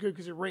 which was good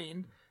because it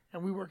rained,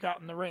 and we work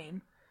out in the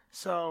rain.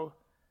 So,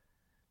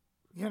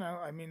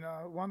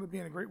 wound up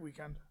being a great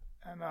weekend.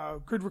 And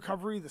good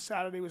recovery. The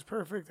Saturday was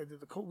perfect. I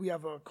did we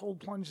have a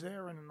cold plunge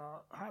there and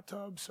a hot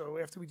tub. So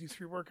after we do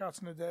 3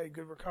 workouts in a day,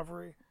 good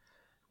recovery.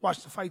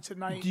 Watch the fights at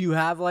night. Do you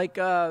have like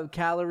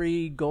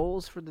calorie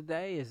goals for the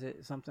day? Is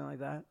it something like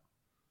that?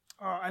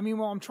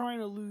 I'm trying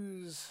to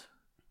lose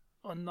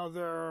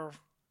another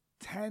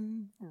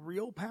 10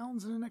 real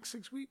pounds in the next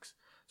 6 weeks.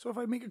 So if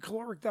I make a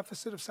caloric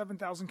deficit of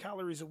 7,000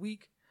 calories a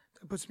week,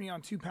 that puts me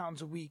on 2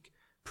 pounds a week,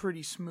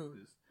 pretty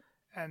smooth.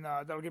 And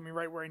that'll get me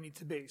right where I need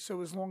to be.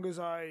 So as long as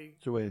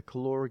So a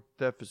caloric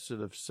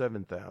deficit of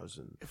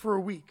 7,000 for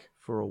a week.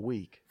 for a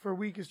week. For a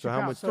week is 2 So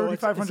how pounds. much-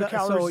 3,500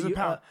 calories is a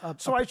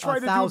pound. So I try to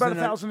do about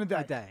 1,000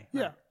 a day.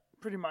 Yeah, right.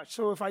 pretty much.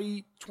 So if I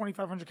eat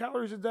 2,500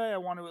 calories a day, I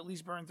want to at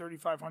least burn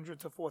 3,500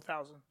 to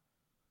 4,000.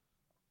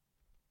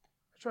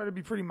 I try to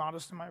be pretty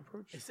modest in my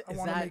approach. Is I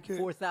want to that make it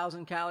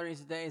 4,000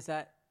 calories a day?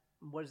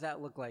 What does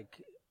that look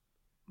like?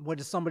 What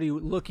is somebody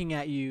looking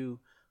at you?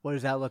 What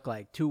does that look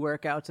like? 2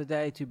 workouts a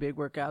day, 2 big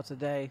workouts a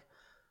day,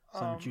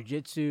 some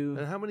jujitsu.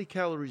 And how many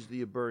calories do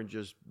you burn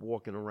just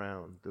walking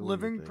around? Doing your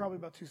living thing? probably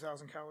about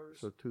 2,000 calories.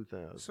 So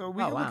 2,000. So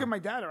we Oh, can look wow. at my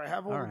data. I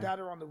have all the right.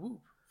 data on the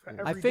Whoop. For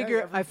I every day, figure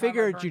every I time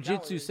figure a burn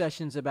jujitsu calories.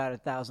 session's about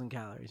 1,000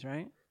 calories,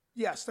 right?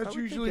 Yes, that's I would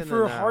usually think in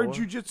for a an hard hour.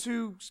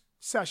 jujitsu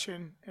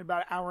session. In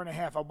about an hour and a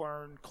half, I'll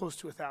burn close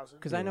to 1,000.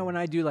 Because I know when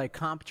I do like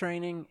comp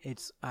training,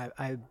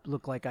 I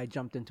look like I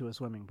jumped into a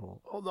swimming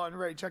pool. Hold on,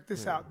 Ray. Check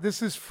this out.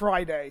 This is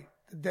Friday,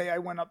 the day I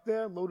went up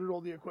there, loaded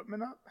all the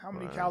equipment up. How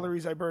many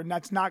calories I burned?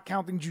 That's not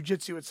counting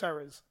jujitsu at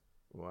Sarah's.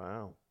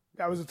 Wow.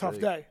 That was a tough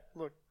big. day.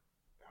 Look,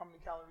 how many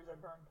calories I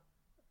burned.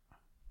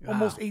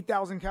 Almost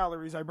 8,000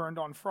 calories I burned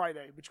on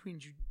Friday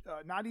between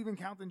not even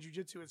counting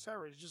jujitsu at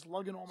Sarah's, just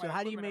lugging all my. So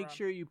how do you equipment make around.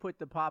 sure you put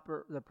the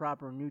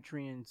proper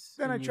nutrients?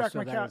 Then in I you track so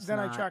my that it's I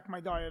not- track my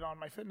diet on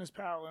my Fitness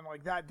Pal, and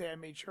like that day I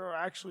made sure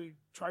I actually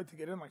tried to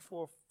get in like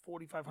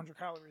 4,500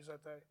 calories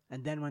that day.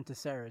 and then went to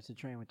Sarah's to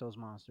train with those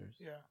monsters.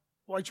 Yeah.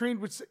 Well, I trained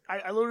with.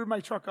 I loaded my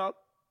truck up,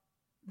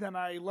 then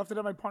I left it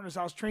at my partner's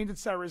house. Trained at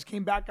Sarah's,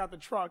 came back, got the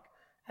truck,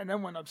 and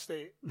then went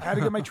upstate. I had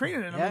to get my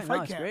training in. I'm Yeah, in fight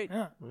no, it's camp. great.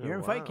 Yeah. You're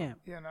in wow. fight camp.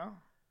 You know,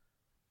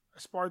 I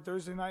sparred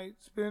Thursday night.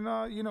 It's been,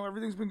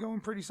 everything's been going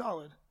pretty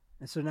solid.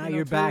 And so now You know,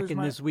 you're today back, was and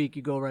my- this week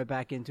you go right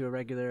back into a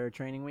regular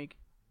training week.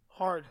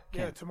 Hard.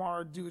 Yeah,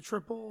 tomorrow do a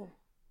triple.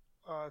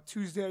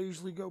 Tuesday I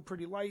usually go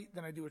pretty light.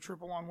 Then I do a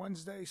triple on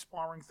Wednesday,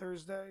 sparring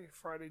Thursday,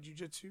 Friday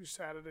jiu-jitsu,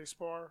 Saturday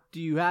spar.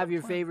 Do you have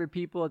your favorite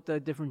people at the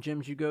different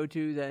gyms you go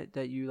to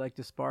that you like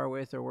to spar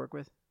with or work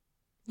with?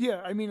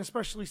 Yeah, I mean,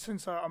 especially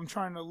since I'm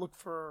trying to look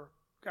for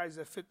guys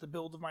that fit the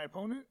build of my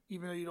opponent,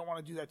 even though you don't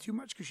want to do that too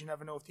much because you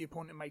never know if the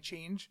opponent might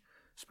change,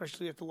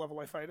 especially at the level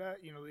I fight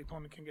at. You know, the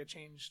opponent can get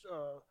changed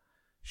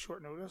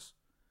short notice.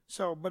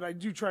 So, but I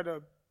do try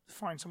to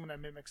find someone that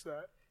mimics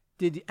that.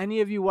 Did any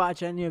of you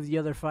watch any of the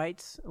other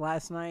fights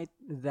last night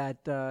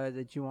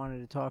that you wanted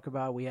to talk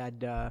about? We had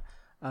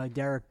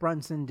Derek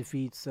Brunson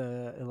defeats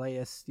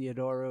Elias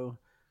Theodorou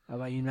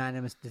by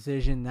unanimous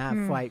decision. That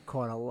fight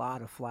caught a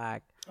lot of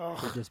flack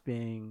for just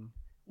being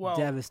Well,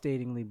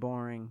 devastatingly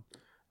boring.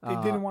 they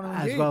didn't want to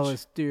as well engage.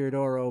 as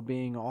Theodorou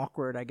being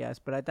awkward, I guess.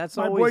 But that's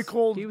My always boy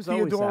called he was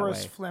always that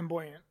Theodorus way.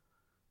 flamboyant.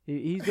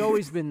 He's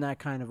always been that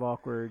kind of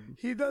awkward.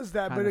 He does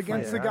that, Kind but of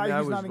against fight. the guy I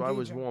who's was, not engaging. I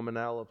was warming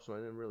Al up, so I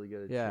didn't really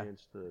get a Yeah.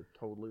 chance to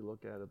totally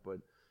look at it. But,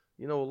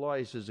 you know,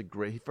 Elias is a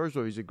great – first of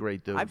all, he's a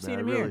great dude. I've man. seen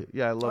him I really, here.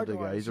 Yeah, I love the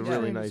Likewise. guy. He's a Yeah,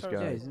 really he's nice so-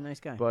 guy. Yeah, he's a nice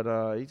guy.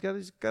 But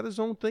he's got his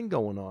own thing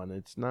going on.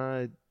 It's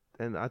not –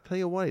 and I tell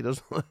you what, he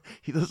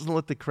doesn't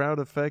let the crowd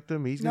affect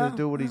him. He's going to No,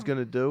 do what he's no. going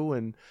to do.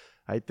 And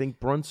I think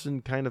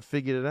Brunson kind of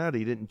figured it out.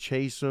 He didn't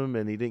chase him,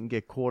 and he didn't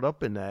get caught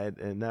up in that.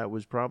 And that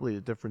was probably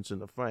the difference in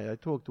the fight. I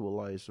talked to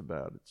Elias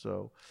about it.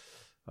 So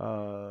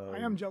I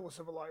am jealous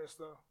of Elias,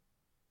 though.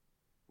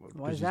 Why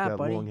because is he's that, got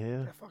buddy? long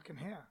hair. That fucking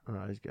hair.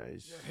 Oh, these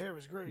guys. That hair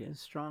is great. He has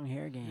strong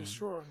hair game. Yeah,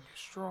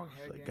 strong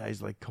hair. Like game.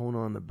 guys like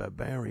Conan the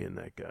Barbarian,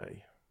 that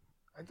guy.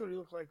 I thought he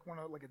looked like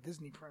like a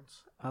Disney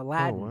prince.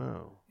 Aladdin. Oh,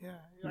 wow. Yeah,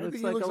 He I looks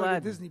think like he looks like a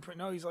Aladdin. Disney prince.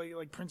 No, he's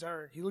like Prince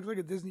Eric. He looks like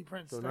a Disney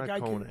prince. So that not guy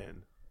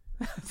Conan.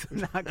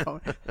 Not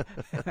Conan.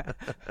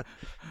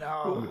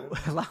 No,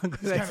 Along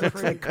with kinda that,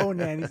 looks like pretty.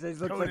 Conan. He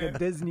says looks like a Conan.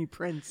 Disney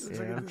prince. Looks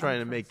Yeah, like a I'm Disney trying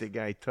to prince. make the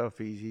guy tough.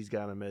 He's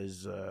got him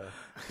as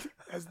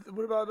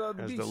What about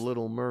the as Beast? the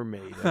Little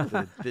Mermaid at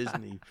the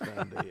Disney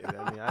Foundation.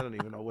 I mean, I don't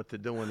even know what to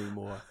do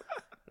anymore.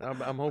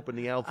 I'm hoping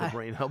the Alpha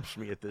Brain helps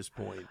me at this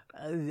point.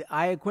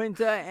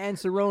 Iaquinta and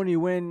Cerrone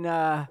win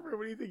What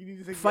do you think? You need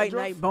to take fight the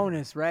edge night off?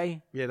 bonus,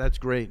 Ray. Yeah, that's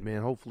great,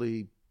 man.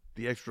 Hopefully,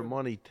 the extra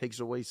money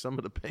takes away some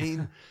of the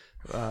pain.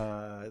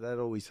 That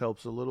always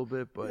helps a little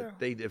bit. But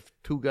Yeah. if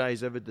two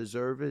guys ever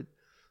deserve it,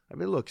 I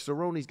mean, look,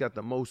 Cerrone's got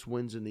the most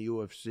wins in the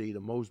UFC, the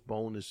most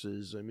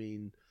bonuses. I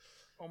mean,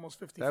 Almost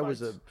 50 that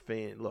fights. was a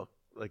fan. Look,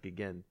 like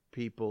again,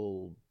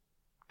 people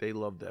they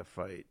love that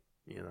fight,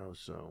 you know.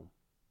 So,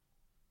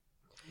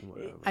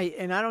 whatever.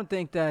 I don't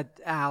think that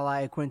Al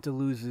Iaquinta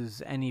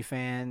loses any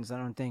fans. I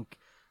don't think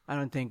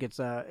it's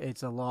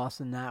a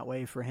loss in that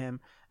way for him.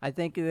 I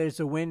think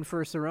there's a win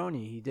for Cerrone.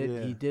 He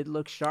did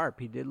look sharp.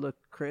 He did look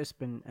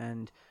crisp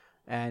and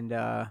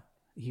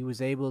he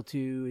was able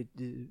to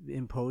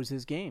impose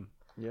his game.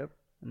 Yep.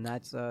 And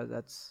that's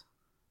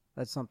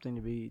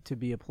something to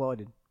be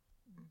applauded.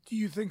 Do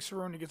you think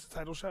Cerrone gets a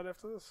title shot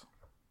after this?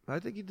 I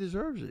think he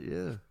deserves it.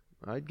 Yeah,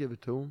 I'd give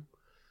it to him.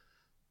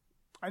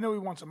 I know he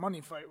wants a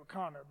money fight with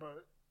Conor,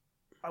 but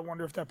I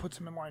wonder if that puts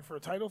him in line for a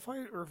title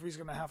fight, or if he's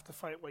going to have to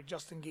fight like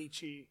Justin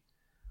Gaethje,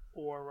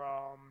 or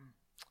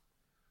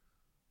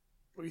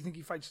what do you think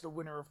he fights the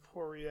winner of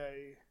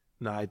Poirier?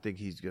 No, I think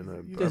he's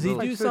gonna. Does he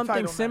Fights do for the something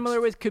title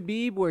similar next. with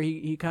Khabib, where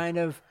he kind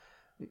of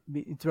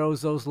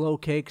throws those low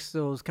kicks,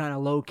 those kind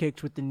of low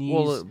kicks with the knees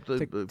Well,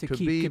 to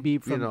keep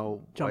Khabib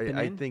from jumping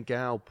I in? think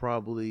Al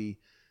probably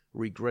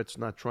regrets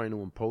not trying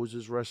to impose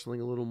his wrestling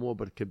a little more,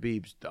 but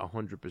Khabib's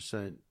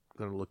 100%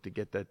 going to look to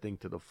get that thing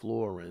to the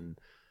floor, and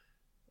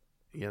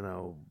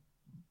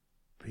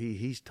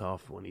he's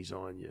tough when he's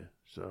on you.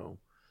 So,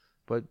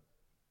 but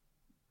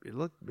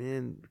look,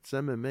 man, it's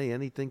MMA.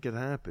 Anything could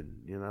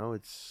happen.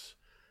 It's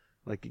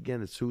like,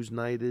 again, it's whose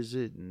night is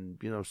it, and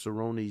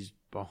Cerrone's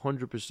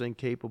 100%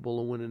 capable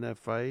of winning that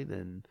fight,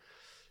 and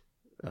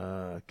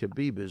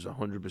Khabib is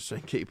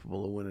 100%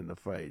 capable of winning the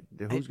fight.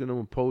 Who's going to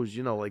impose?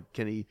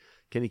 Can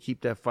he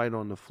keep that fight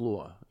on the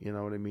floor? You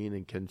know what I mean?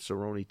 And can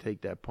Cerrone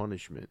take that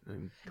punishment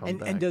and come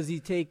back? And does he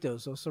take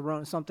those? So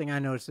Cerrone, something I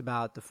noticed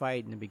about the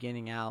fight in the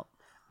beginning out,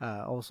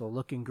 also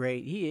looking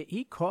great.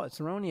 He caught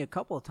Cerrone a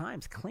couple of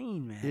times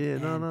clean, man. Yeah,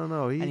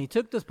 no. And he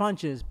took those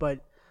punches,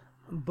 but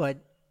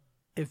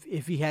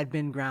if he had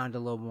been ground a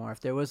little more,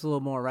 if there was a little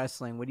more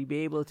wrestling, would he be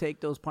able to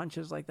take those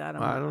punches like that?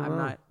 I don't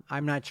know.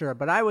 I'm not sure,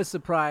 but I was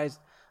surprised.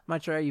 I'm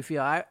not sure how you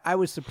feel. I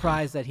was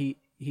surprised that he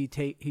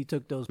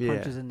took those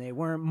punches and they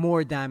weren't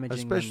more damaging.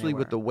 Especially than they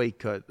with were. the weight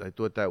cut. I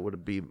thought that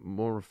would be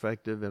more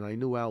effective, and I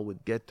knew Al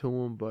would get to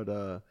him, but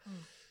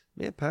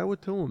man, power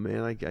to him,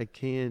 man. I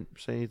can't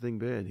say anything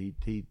bad.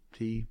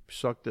 He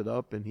sucked it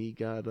up, and he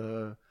got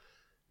the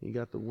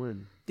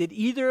win. Did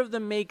either of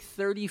them make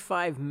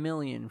 $35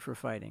 million for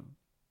fighting?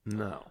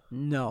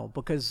 No,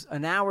 because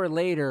an hour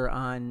later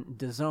on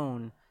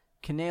DAZN,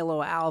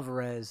 Canelo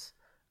Alvarez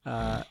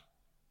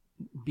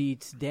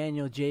beats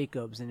Daniel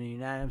Jacobs in a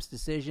unanimous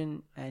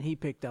decision, and he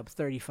picked up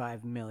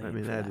 $35 million. I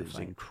mean, for that is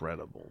fight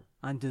incredible.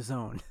 on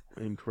DAZN.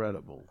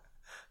 Incredible.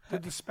 The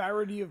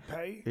disparity of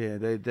pay. Yeah,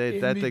 they're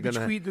gonna.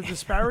 The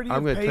disparity I'm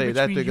of gonna pay tell you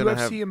that between they're gonna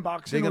UFC have. and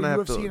boxing, They're gonna or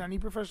have UFC to. and any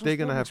professional They're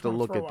sport, gonna have it's to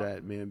look throw at up.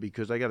 that, man,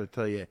 because I got to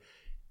tell you,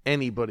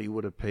 anybody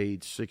would have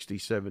paid $60,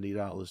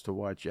 $70 to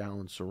watch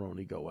Alan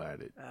Cerrone go at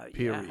it.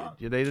 Period.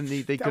 Yeah, they didn't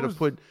need. They could have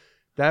put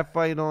that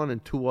fight on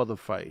and 2 other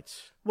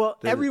fights. Well,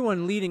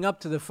 everyone leading up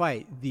to the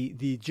fight,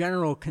 the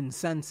general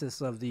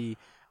consensus of the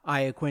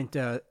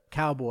Iaquinta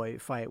Cowboy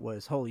fight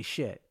was, holy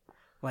shit.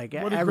 Like,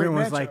 What a great everyone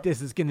was matchup. like,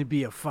 this is going to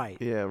be a fight.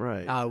 Yeah,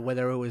 right.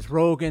 Whether it was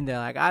Rogan, they're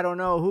like, I don't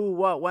know who,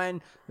 what,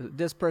 when.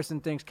 This person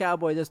thinks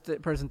Cowboy, this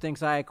person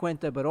thinks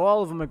Iaquinta, but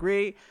all of them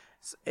agree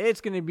it's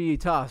going to be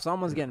tough.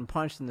 Someone's getting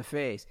punched in the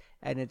face,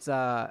 and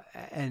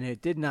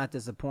it did not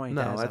disappoint.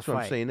 No, as that's a what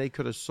fight. I'm saying. They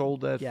could have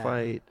sold that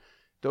fight.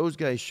 Those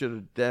guys should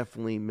have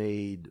definitely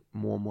made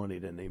more money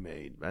than they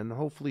made, and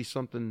hopefully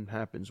something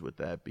happens with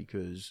that,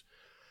 because,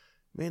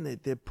 man,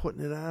 they're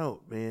putting it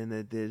out, man.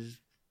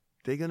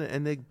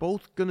 They're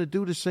both gonna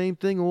do the same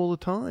thing all the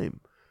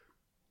time,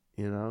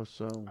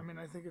 So I mean,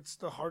 I think it's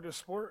the hardest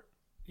sport.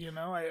 I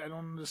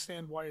don't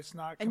understand why it's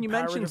not. And you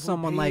mentioned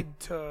someone like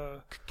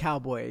to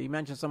Cowboy. You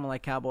mentioned someone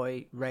like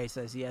Cowboy Ray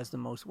says he has the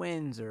most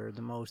wins or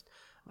the most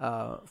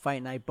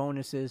fight night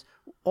bonuses.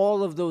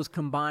 All of those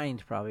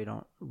combined probably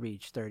don't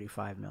reach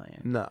 $35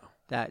 million. no.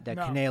 That No.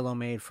 Canelo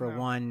made for No.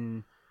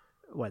 one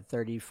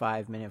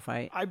 35-minute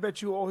fight. I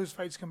bet you all his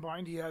fights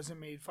combined, he hasn't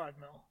made $5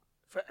 million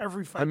for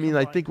every fight. I mean,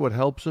 I combined. think what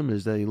helps him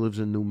is that he lives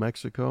in New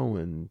Mexico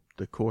and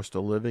the cost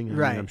of living. I mean,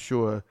 Right. I'm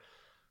sure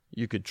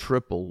you could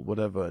triple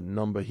whatever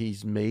number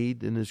he's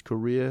made in his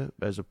career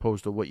as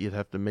opposed to what you'd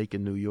have to make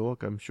in New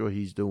York. I'm sure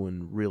he's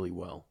doing really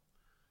well,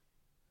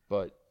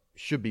 but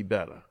should be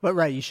better. But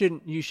right, you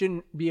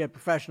shouldn't be a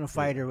professional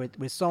fighter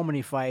with so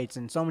many fights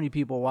and so many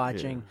people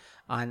watching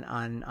on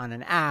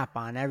an app,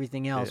 on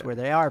everything else where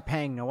they are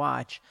paying to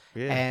watch,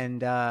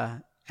 and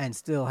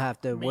still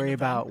have to worry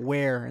about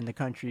where in the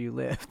country you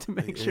live to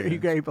make sure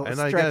you're able to And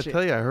stretch I got to it.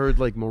 tell you, I heard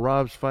like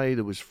Merab's fight,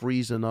 it was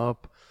freezing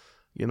up.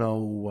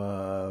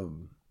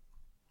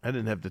 I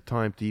didn't have the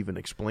time to even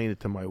explain it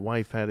to my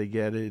wife how to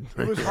get it.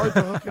 It was hard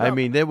to hook it I up.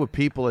 mean, there were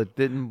people that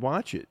didn't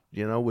watch it,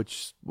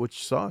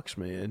 which sucks,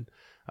 man.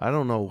 I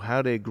don't know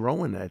how they're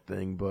growing that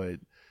thing,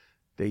 but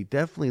they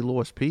definitely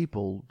lost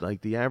people.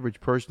 Like the average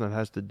person that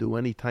has to do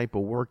any type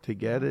of work to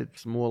get it,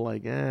 it's more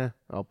like,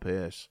 I'll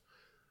pass.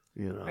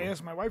 I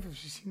asked my wife if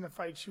she's seen the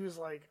fight. She was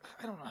like,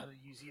 I don't know how to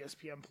use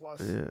ESPN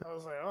Plus. Yeah. I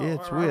was like, oh, Yeah,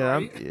 it's all weird.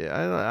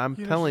 right. I'm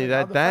She's telling you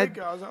like, "How'd that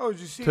the fight go?" I was like, oh,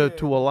 did you see to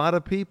it? a lot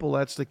of people,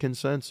 that's the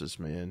consensus,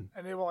 man.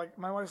 And they were like,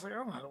 my wife's like, I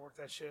don't know how to work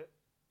that shit.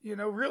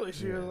 Really?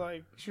 She was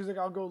like,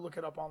 I'll go look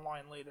it up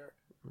online later.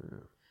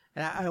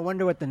 And I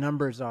wonder what the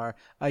numbers are.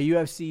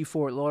 UFC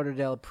Fort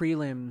Lauderdale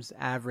prelims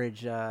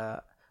average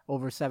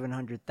over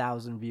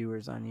 700,000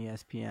 viewers on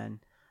ESPN.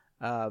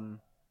 That's I'm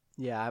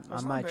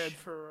not not. bad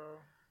for.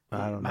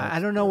 I don't know. I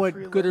don't know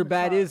what good or prelim,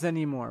 bad it's is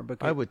anymore.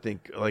 Because I would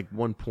think like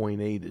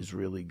 1.8 is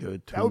really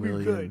good. 2 That would be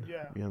million, good,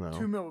 yeah. 2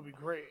 $2 million would be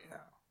great. Yeah.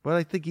 But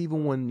I think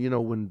even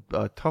when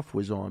Tough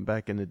was on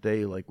back in the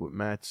day, like with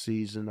Matt's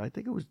season, I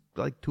think it was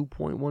like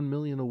 2.1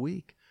 million a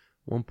week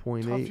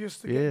 1.8.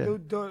 Toughest to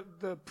get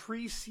the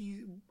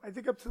pre-season. I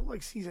think up to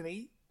like season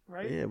 8,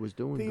 right? Yeah, it was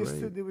doing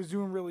great. It was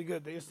doing really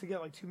good. They used to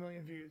get like 2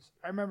 million views.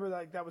 I remember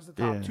that was the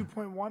top. Yeah.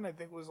 2.1, I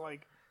think, was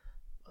like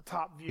a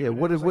top view. Yeah, And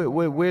it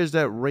was where's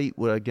that rate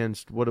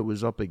against what it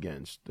was up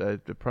against?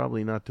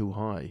 Probably not too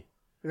high.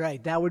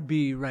 Right, that would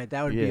be a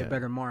Yeah.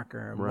 better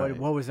marker. Right.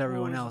 What was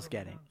everyone else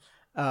getting?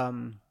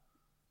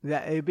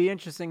 That it'd be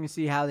interesting to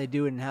see how they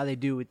do it and how they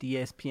do with the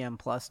ESPN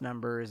Plus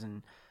numbers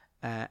and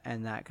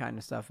that kind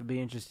of stuff. It'd be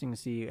interesting to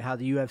see how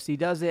the UFC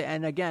does it,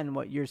 and again,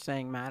 what you're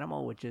saying,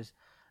 Manimal, which is,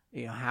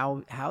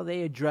 how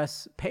they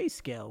address pay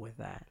scale with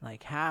that.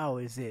 Like, how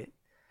is it?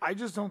 I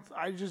just don't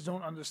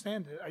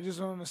understand it. I just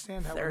don't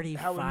understand how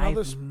 $35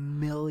 another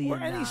million or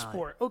any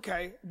sport.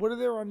 Okay, what are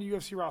there on the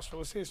UFC roster?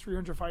 Let's say it's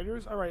 300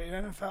 fighters. All right, in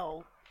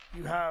NFL,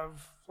 you have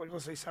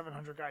let's say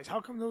 700 guys. How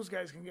come those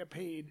guys can get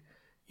paid?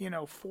 4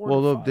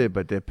 to 5?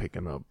 But they're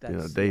picking up.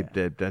 That's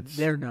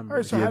Their numbers. All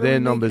right, so yeah, how do their we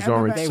make numbers MMA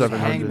aren't How do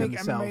 700. we make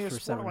themselves MMA a for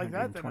sport like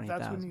that? Then if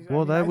that's what 720,000. he's,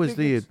 Well,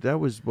 that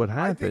was what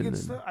I think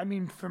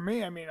happened. it's. For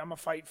me, I'm a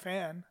fight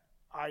fan.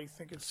 I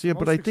think it's. Yeah, the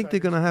but most I think they're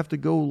exciting. going to have to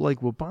go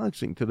like with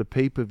boxing to the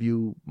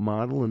pay-per-view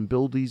model and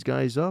build these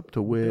guys up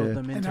to where. Build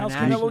them And how's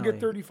internationally. Canelo get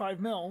 35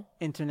 mil?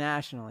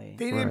 Internationally.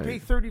 They didn't Right. pay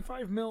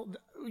 35 mil.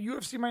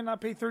 UFC might not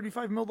pay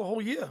 35 mil the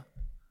whole year.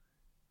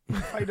 In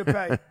fighter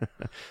pay.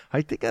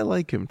 I think I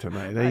like him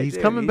tonight. I He's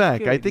do. coming He's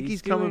back. I good. think He's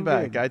he's coming doing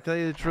back. good. I tell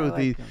you the truth,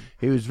 like him.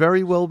 he was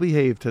very well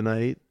behaved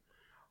tonight,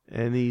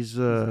 and he's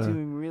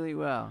doing really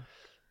well.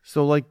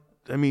 so like.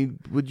 I mean,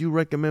 would you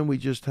recommend we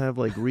just have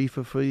like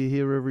reefer for you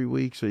here every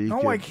week so you No,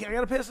 can? I can't. I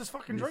got to pass this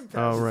fucking drug test.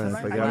 Oh, right. And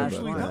I forgot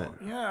usually about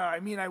don't.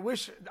 Yeah, I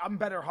wish I'm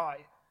better high.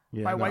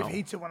 Yeah, My wife no.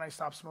 hates it when I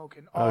stop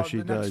smoking. Oh, she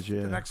the does, next,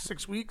 yeah. The next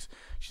 6 weeks,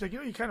 she's like,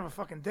 you're kind of a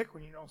fucking dick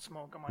when you don't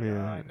smoke. I'm like,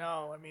 Yeah. I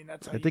know. I mean,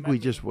 that's how I you think met we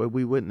me. just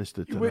we witnessed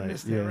it You tonight.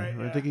 witnessed it, right?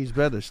 I Yeah. think he's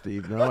better,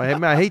 Steve. No,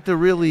 I hate to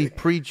really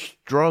preach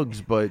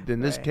drugs, but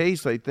in this Right.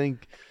 case, I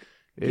think.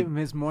 Give him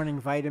his morning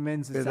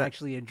vitamins. It's that-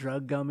 actually a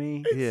drug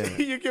gummy. Yeah.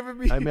 You're giving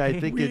me. I mean, I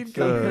think weed it's.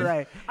 gummies.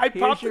 Right. I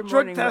Here's popped the your drug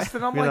morning test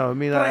and I'm You like, know, I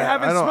mean, but I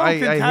haven't I don't. smoked. I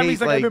And Tammy's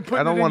hate like, I've been like putting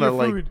I don't it in want to your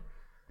like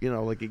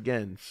food. like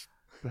again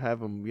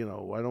have him.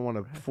 I don't want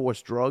to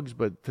force drugs,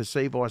 but to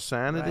save our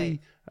sanity, Right.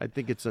 I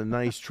think it's a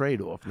nice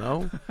trade-off.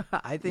 No.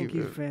 I think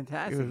he's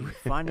fantastic. He's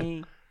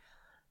funny.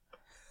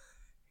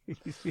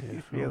 He's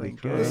feeling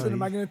cow. good. Listen,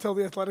 am I going to tell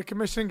the athletic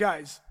commission,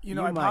 guys? You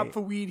I might. popped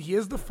for weed.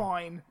 Here's the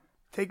fine.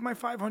 Take my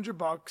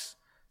 $500.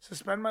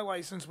 Suspend my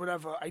license.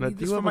 Whatever. I Now, need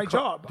this for my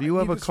job. Do you I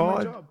have need a this for my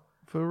card job.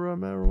 for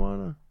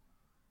marijuana?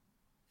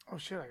 Oh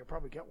shit! I could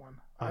probably get one.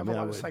 I I have mean, a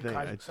I lot of would think-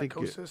 I think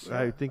you- psychosis.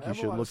 I think you have a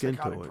should lot of look into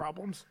psychotic it.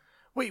 Problems.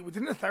 Wait,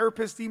 didn't a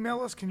therapist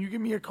email us? Can you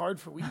give me a card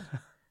for weed?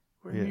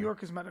 Where Yeah. New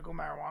York is medical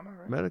marijuana,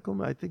 right? Medical?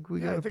 I think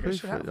we Yeah, I got to think I push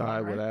should have it. one,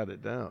 right? Without a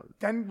doubt.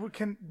 Then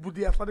would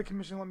the athletic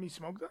commission let me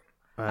smoke them?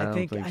 I don't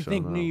think I so,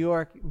 think no. New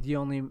York, the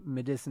only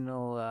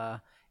medicinal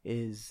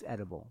is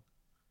edible.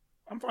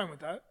 I'm fine with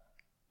that.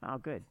 Oh,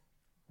 good.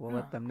 We'll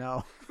let them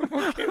know.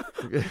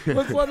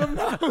 Let's let them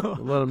know. Let them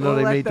know We'll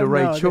they let made the them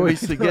right know they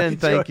choice made the again. right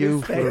Thank you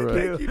choice. for.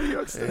 Thank you. Keep New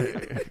York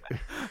State.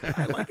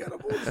 I like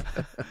edibles.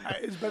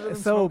 It's better than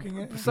So- smoking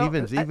it. so-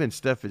 even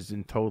Steph is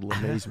in total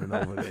amazement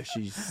over there.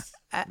 She's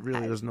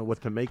really doesn't know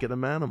what to make of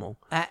the animal.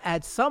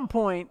 At some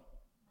point,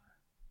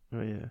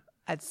 Oh yeah.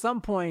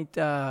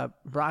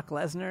 Brock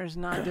Lesnar's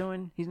not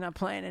doing. He's not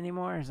playing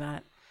anymore. Is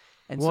that?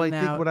 And Well, so I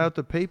now, think without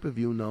the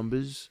pay-per-view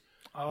numbers,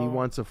 he Oh.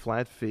 wants a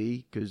flat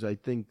fee because I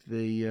think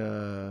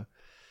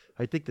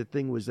I think the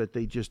thing was that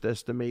they just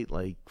estimate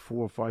like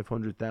 400,000 or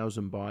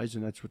 500,000 buys,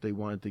 and that's what they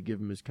wanted to give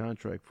him his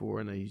contract for,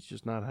 and he's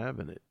just not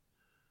having it.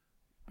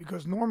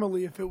 Because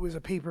normally, if it was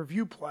a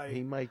pay-per-view play,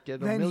 He might get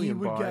a then he million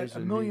would buys. get a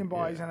and million he-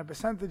 buys yeah. and a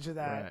percentage of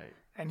that, Right.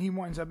 and he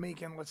winds up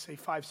making, let's say,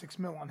 5-6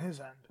 mil on his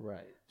end.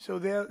 Right. So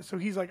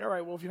he's like, all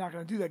right, well, if you're not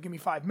going to do that, give me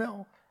 5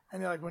 mil.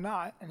 And they're like, we're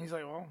not. And he's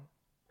like, well,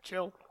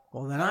 chill.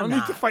 well, then I I'm don't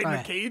not. need to fight in a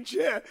Right. cage.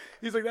 Yeah.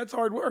 He's like, that's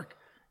hard work.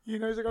 He's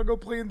like, I'll go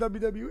play in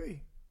WWE.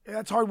 Yeah,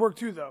 that's hard work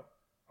too, though.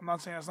 I'm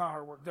not saying it's not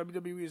hard work.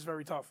 WWE is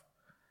very tough.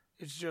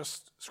 It's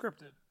just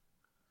scripted.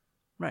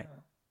 Right.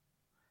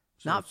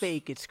 So Not it's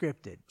fake. It's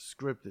scripted.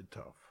 Scripted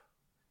tough.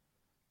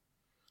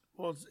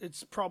 Well,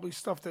 it's probably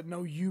stuff that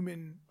no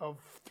human of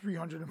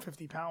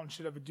 350 pounds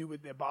should ever do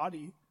with their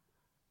body.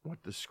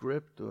 What, the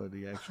script or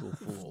the actual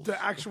falls?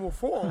 The actual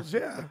falls,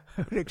 yeah.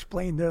 Would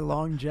explain their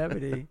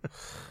longevity.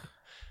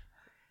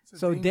 It's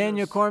So dangerous.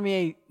 Daniel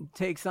Cormier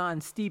takes on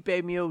Stipe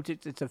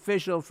Miocic. It's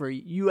official for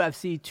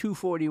UFC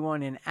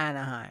 241 in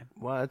Anaheim.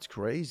 Wow, that's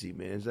crazy,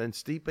 man. And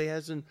Stipe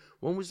hasn't.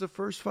 When was the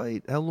first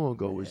fight? How long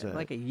ago was that?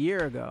 Like a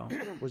year ago.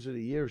 Was it a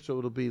year? So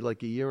it'll be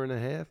like a year and a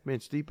half. Man,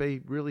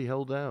 Stipe really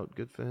held out.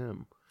 Good for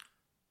him.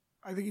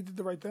 I think he did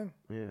the right thing.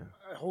 Yeah.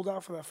 I hold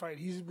out for that fight.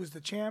 He was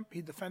the champ.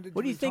 He defended.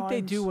 What do you 3 think they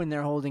times. do when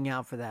they're holding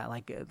out for that?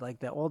 Like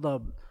all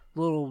the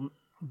little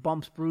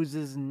bumps,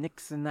 bruises, and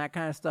nicks and that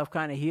kind of stuff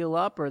kind of heal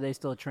up, or are they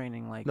still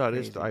training like No,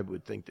 crazy? I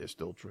would think they're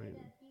still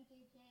training.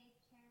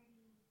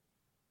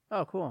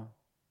 Oh, cool.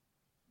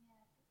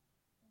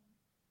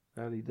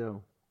 How'd he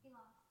do?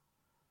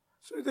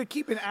 So they're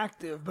keeping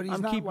active, but he's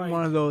I'm not keeping like...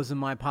 one of those in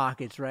my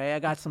pockets, Ray. I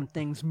got some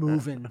things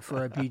moving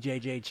for a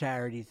BJJ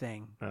charity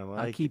thing.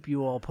 I'll keep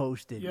you all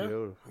posted. Yeah,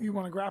 you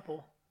want to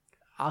grapple?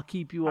 I'll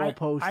keep you all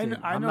posted.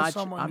 I know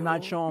someone I'm who-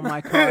 not showing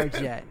my cards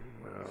yet.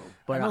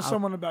 But I know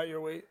someone about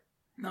your weight.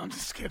 No, I'm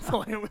just kidding.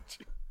 Playing with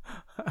you.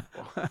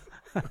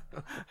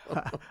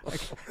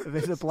 If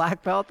it's a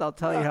black belt, I'll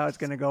tell you how it's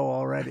going to go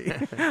already.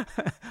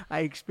 I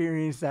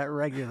experience that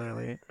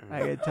regularly. I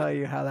can tell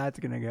you how that's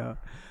going to go.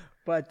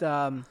 But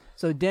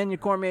so Daniel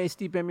Cormier,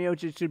 Stipe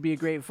Miocic should be a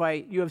great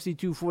fight. UFC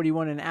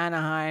 241 in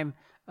Anaheim.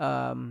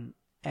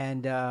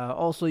 And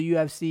also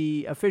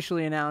UFC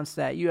officially announced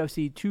that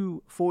UFC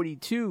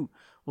 242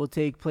 will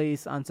take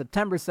place on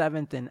September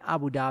 7th in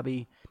Abu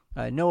Dhabi.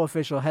 No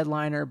official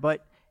headliner,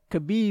 but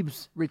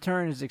Khabib's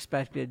return is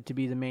expected to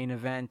be the main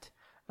event.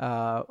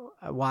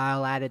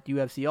 While at it,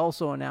 UFC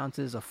also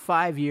announces a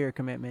 5-year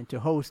commitment to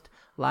host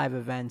live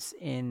events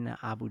in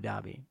Abu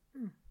Dhabi.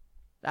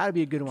 That'd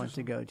be a good one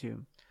to go to.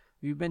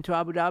 Have you been to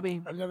Abu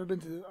Dhabi? I've never been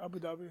to Abu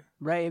Dhabi.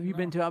 Ray, have you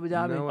been to Abu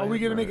Dhabi? No, Are we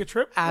going to make a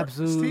trip?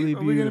 Absolutely Steve,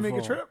 are we going to make a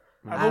beautiful. trip?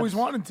 I've always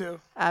wanted to.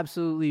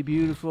 Absolutely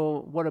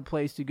beautiful. What a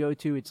place to go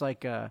to. It's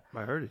like I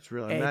heard it's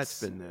really.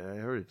 Matt's been there. I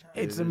heard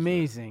it's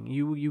amazing.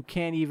 You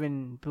can't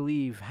even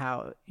believe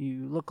how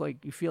you look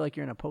like. You feel like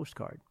you're in a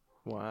postcard.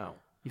 Wow.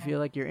 You feel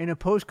like you're in a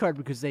postcard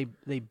because they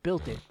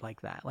built it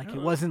like that. Like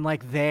it wasn't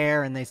like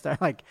there and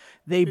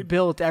they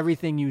built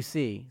everything you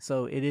see.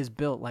 So it is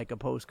built like a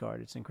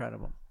postcard. It's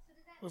incredible.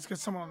 Let's get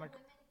someone like...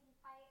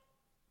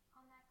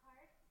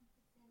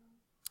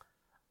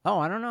 Oh,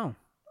 I don't know.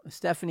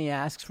 Stephanie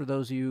asks, for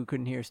those of you who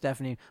couldn't hear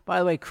Stephanie. By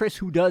the way, Chris,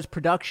 who does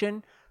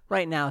production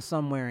right now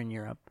somewhere in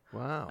Europe.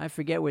 Wow. I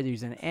forget whether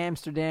he's in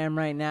Amsterdam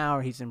right now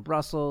or he's in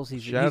Brussels.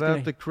 Shout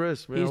out to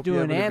Chris. Man. He's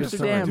doing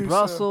Amsterdam,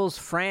 Brussels,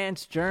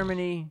 France,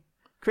 Germany.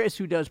 Chris,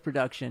 who does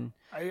production.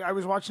 I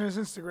was watching his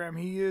Instagram.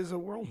 He is a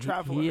world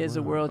traveler. He is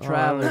a world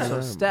traveler.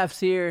 So Steph's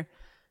here,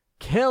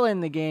 killing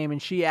the game,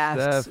 and she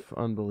asks, Steph,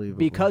 unbelievable.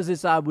 because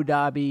it's Abu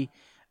Dhabi,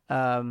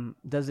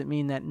 does it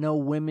mean that no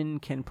women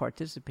can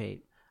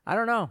participate? I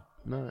don't know.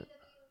 Not.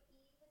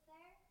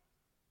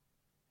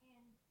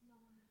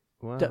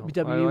 Wow.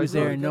 WWE was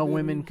there and no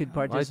women could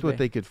I participate. thought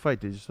they could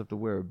fight. They just have to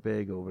wear a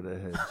bag over their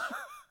heads.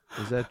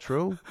 Is that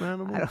true,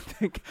 Manimal?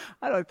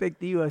 I don't think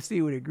the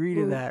UFC would agree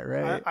to that,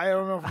 right? I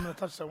don't know if I'm going to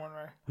touch that one,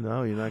 right?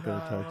 No, you're not going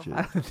to touch it.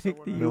 I don't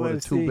think the You know what a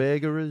UFC.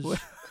 two-bagger is?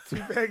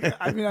 Too big.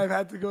 I mean, I've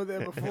had to go there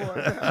before.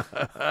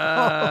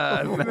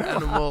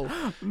 Manimal.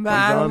 He's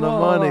Manimal. on the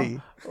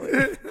money.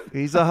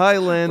 He's a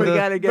Highlander. We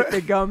got to get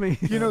the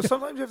gummies. You know,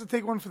 sometimes you have to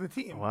take one for the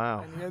team.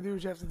 Wow. And you got to do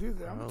what you have to do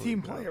there. I'm a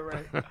team player,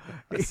 right?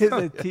 He's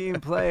a team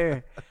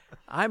player.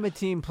 I'm a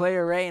team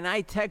player, Ray, and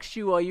I text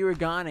you while you were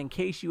gone in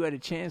case you had a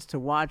chance to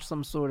watch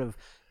some sort of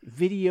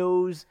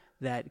videos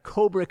that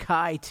Cobra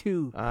Kai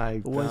 2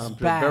 was I'm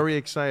back. very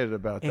excited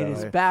about that. It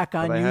is back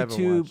on but I haven't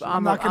YouTube. watched it.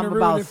 I'm not gonna ruin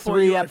about it for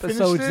 3 you. I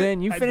episodes finished it.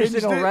 in. You I finished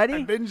it binged already?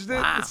 I binged it.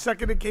 Wow. The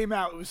second it came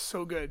out, it was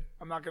so good.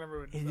 I'm not going to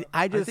ruin it.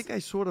 I I just, think I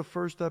saw the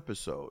first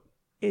episode.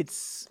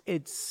 it's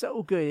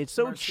so good. It's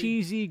so Mercy.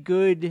 cheesy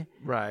good.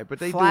 Right, but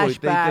they Flashbacks. do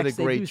it. They did a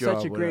They great do job.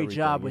 such a with great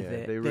job with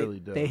everything. it. They really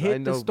do. They I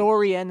hit the know-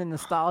 story and the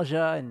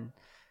nostalgia, and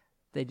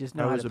they just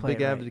know I how was to a play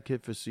big it right.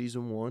 advocate for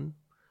season 1,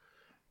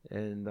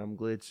 and I'm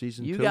glad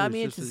season 2. You got is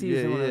me just into a-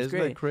 season 1. Yeah, It was isn't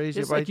great. that crazy?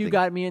 Just But I like you think-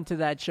 got me into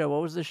that show.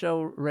 What was the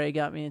show Ray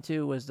got me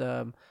into? Was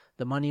the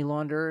Money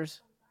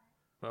Launderers?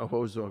 Oh,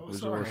 Ozark was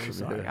sorry. awesome.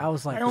 Sorry, yeah. I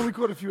was like, I only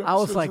caught a few I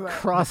was episodes like of that.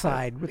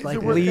 cross-eyed with Is like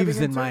it worth leaves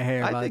getting in my into?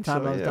 hair by I the think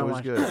time so. I was Yeah, done it was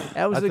watching. good.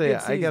 That was I'll a tell you,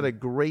 good season. I got a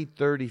great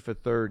 30 for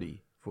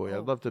 30 for you.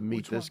 I'd love to meet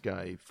which this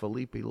guy,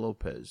 Felipe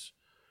Lopez,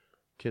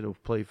 kid who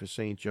played for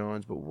St.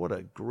 John's. But what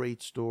a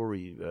great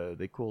story!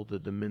 They called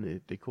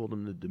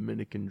him the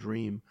Dominican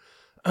Dream.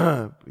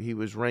 He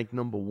was ranked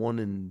number 1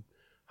 in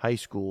high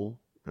school,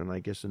 and I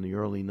guess in the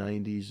early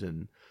 '90s,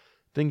 and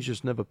things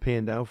just never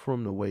panned out for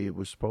him the way it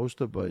was supposed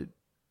to. But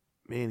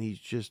man, he's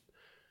just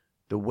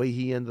the way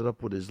he ended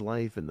up with his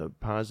life and the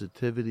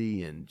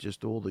positivity and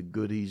just all the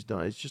good he's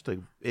done.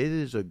 It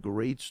is a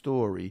great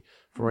story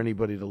for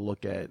anybody to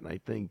look at. And I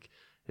think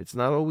it's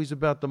not always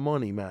about the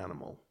money,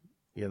 Manimal.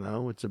 You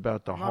know, it's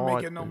about the I'm heart. not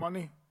making no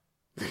money.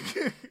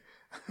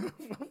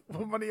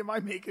 What money am I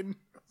making?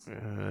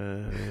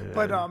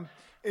 But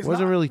it's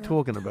wasn't not, really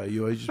talking about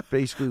you. I just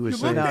basically was You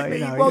saying. looked at me.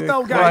 No, Well, you-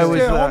 no, I guys,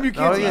 was, at home you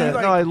can't oh see. yeah,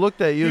 Like, no, I looked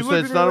at you. you So looked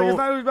it's at me not like it's all.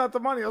 not always about the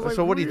money. I was like,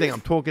 So what do you think?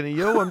 I'm talking to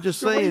you? I'm just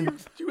So what do saying.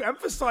 you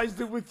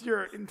emphasized it with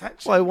your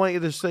intention. Well, I want you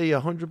to say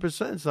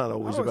 100%. It's not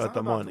always No, it's about not the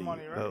about the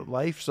money. money, right?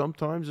 Life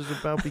sometimes is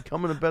about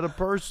becoming a better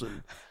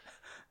person.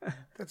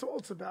 That's all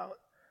it's about.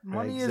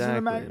 Money Exactly. isn't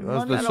a matter. Well,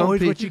 Money, there's not some always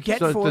peop- what you get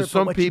so- for there's it,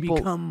 some but what you people,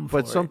 become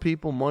but for some it.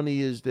 people,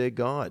 money is their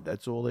god.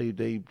 That's all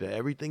they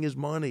everything is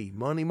money,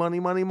 money, money,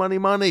 money, money,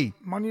 money.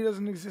 money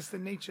doesn't exist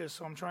in nature,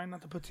 so I'm trying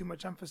not to put too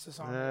much emphasis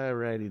on it.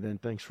 Alrighty then.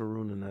 Thanks for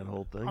ruining that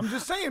whole thing. I'm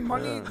just saying,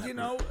 money. You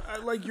know,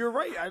 like you're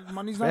right.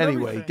 Money's not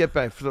Anyway, everything. get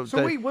back.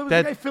 So wait, what was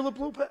the guy? Philip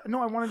Lopez? No,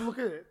 I wanted to look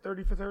at it.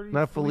 30 for 30.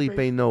 Not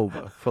Felipe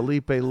Nova.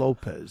 Felipe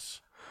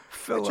Lopez.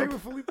 I trained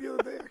with Felipe the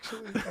other day,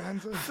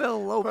 actually.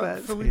 Phil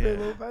Lopez. Felipe Yeah.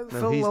 Lopez. No,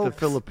 Phil he's the Lopez.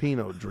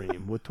 Filipino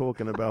dream. We're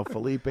talking about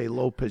Felipe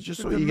Lopez.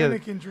 Just The so you get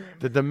Dominican dream.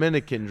 the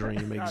Dominican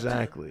dream,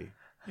 exactly.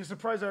 You're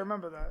surprised I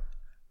remember that.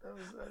 That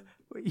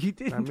was, You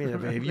didn't. I mean,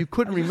 remember. if you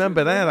couldn't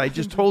remember that, I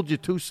just told you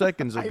 2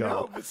 seconds I know,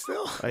 ago. but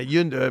still.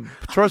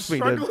 Trust me,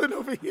 Struggling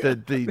over here.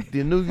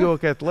 the New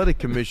York Athletic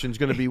Commission is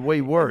going to be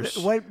way worse.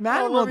 What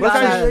Manimal well, got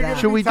guys, out of they're that? gonna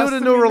Should be we do the testing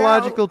me now.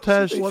 neurological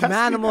test? Should What they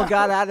test me Manimal now?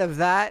 got out of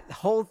that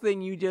whole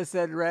thing you just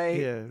said,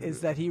 Ray, Yeah. is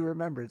that he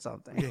remembered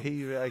something. Yeah,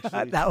 he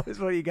actually. That was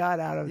what he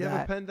got out of You have a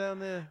that. pen down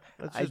there?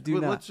 Let's I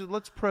do not.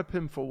 Let's prep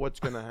him for what's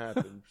going to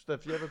happen.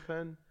 Steph, you have a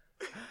pen?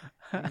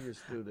 Let me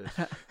just do this.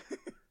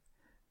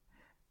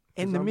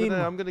 In the I'm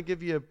meanwhile, going to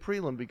give you a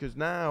prelim because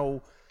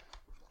now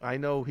I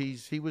know he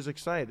was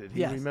excited.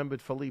 He Yes.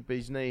 remembered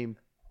Felipe's name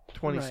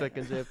 20 Right.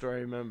 seconds after I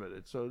remembered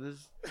it. So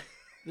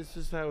this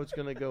is how it's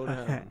going to go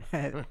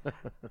down.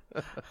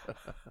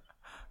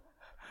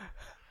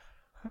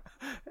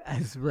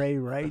 as Ray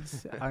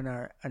writes on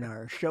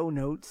our show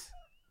notes.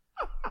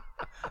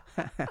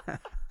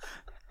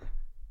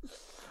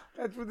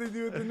 That's what they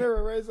do with the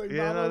Nero, right? It's like,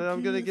 Yeah, Bono, no,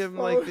 I'm going to keys, give him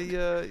phone. like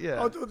the yeah.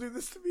 Oh, don't do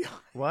this to me.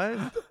 What?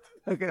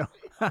 Look at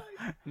him.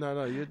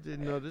 No, you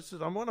didn't know. This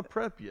is. I want to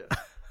prep you.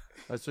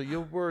 So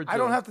your words. I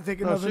don't are- have to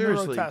take No, another Neuro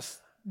seriously. test.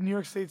 New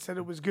York State said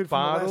it was good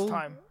from the Bottle, last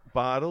time.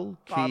 bottle,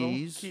 Bottle,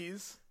 keys,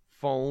 keys.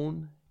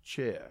 phone,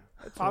 chair.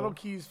 That's Bottle, all.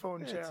 keys,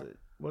 phone, That's chair. it.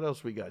 What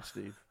else we got,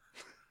 Steve?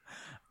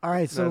 All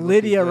right, so Now, look,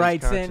 Lydia you guys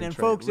writes in, and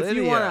concentrate. folks,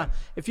 Lydia.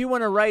 if you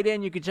wanna write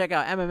in, you can check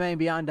out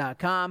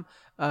MMAandBeyond.com.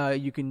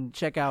 You can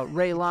check out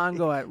Ray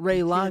Longo at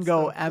Ray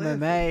Longo stop laughing.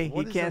 MMA.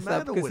 What He is can't the stop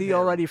matter because with he him?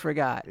 already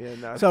forgot. Yeah,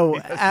 no, So he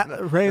doesn't at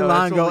know. Ray No, that's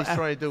Longo. all he's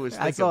trying to do is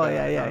That's think all. about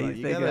Yeah, it. yeah. No, He's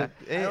you thinking gotta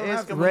that.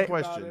 ask him Ray- a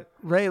question.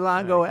 Ray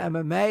Longo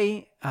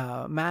MMA.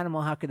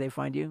 Manimal, how could they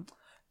find you?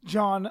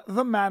 John,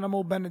 the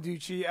Manimal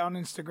Beneducci on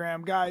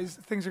Instagram. Guys,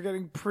 things are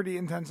getting pretty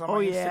intense on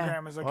my yeah.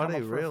 Instagram as I Are come they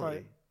up for a really?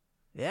 fight.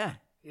 Yeah.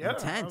 Yeah,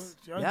 Intense.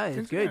 I was- Yeah, things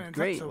it's are getting good. intense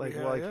Great. over Like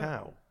here, like yeah.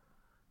 how?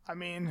 I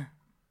mean,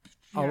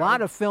 A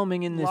lot of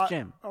filming in this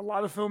gym. A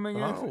lot of filming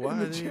in, Oh, in I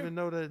the didn't gym. even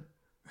know that.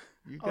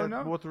 You Oh, got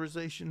no?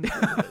 authorization.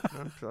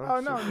 I'm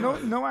Oh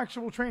no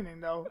actual training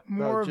though.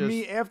 More of just-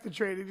 me after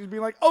training, just be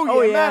like, oh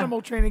Oh, yeah, yeah.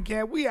 Animal training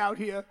camp, we out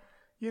here.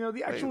 You know,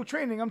 the actual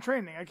training, I'm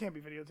training. I can't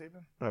be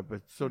videotaping.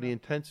 But so the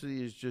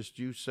intensity is just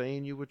you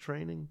saying you were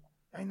training.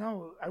 I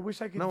know. I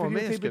wish I could No, I'm videotape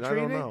asking. the I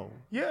don't training. know.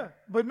 Yeah,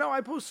 but no,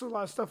 I post a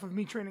lot of stuff of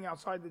me training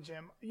outside the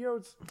gym. You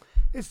know,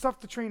 it's tough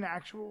to train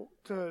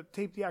to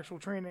tape the actual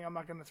training. I'm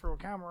not going to throw a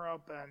camera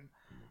up, and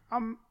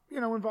I'm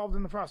involved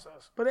in the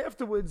process. But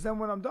afterwards, then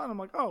when I'm done, I'm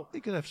like, oh, You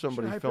could have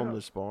somebody hype it film up.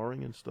 the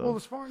sparring and stuff. well, the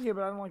sparring, yeah,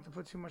 but I don't like to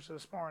put too much of the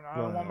sparring. I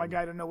don't want my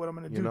guy to know what I'm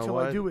going to you do know till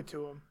I what? do it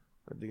to him.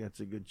 I think that's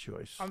a good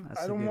choice.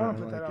 That's I a don't good want one.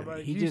 to put that I out. like But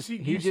it. He you just- see,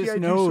 he you see just I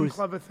do some knows.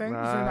 clever things,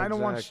 Nah, and I don't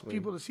want exactly.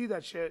 people to see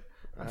that shit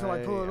until I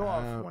pull it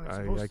off when it's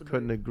supposed I to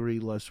couldn't be. agree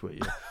less with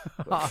you.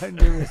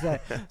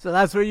 100%. So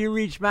that's where you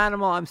reach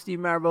Manimal. I'm Steve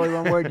Maraboli,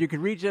 one word. You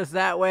can reach us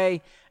that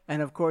way.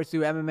 And, of course,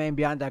 through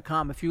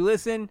MMAandBeyond.com. If you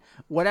listen,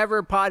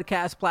 whatever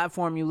podcast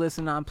platform you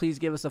listen on, please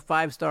give us a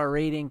 5-star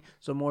rating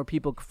so more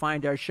people can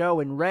find our show.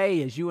 And,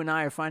 Ray, as you and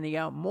I are finding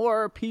out,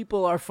 more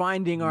people are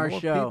finding our More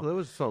show. people. There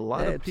was a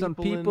lot of people. Some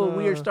people,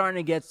 we are starting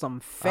to get some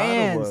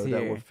fans Ottawa here.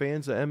 that were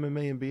fans of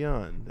MMA and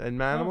beyond. And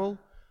Manimal,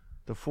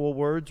 the 4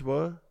 words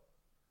were.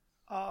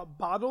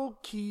 Bottle,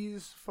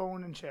 keys,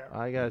 phone, and chair.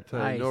 I got to tell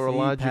Nice. you, He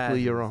neurologically,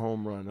 passes. you're a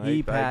home run. He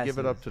I give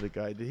it passes. up to the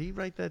guy. Did he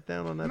write that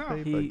down on that No.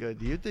 paper? He-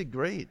 Good. You did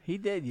great. He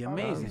did. You're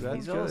amazing. That's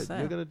He's all good. set.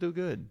 You're going to do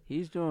good.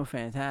 He's doing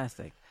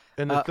fantastic.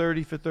 And the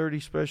 30 for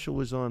 30 special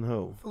was on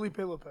who? Felipe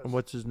Lopez. And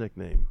what's his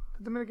nickname?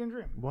 The Dominican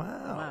Dream. Wow.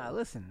 Wow,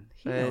 listen.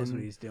 He knows And-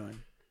 what he's doing.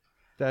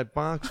 That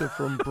boxer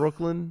from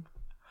Brooklyn,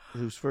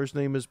 whose first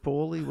name is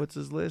Paulie. What's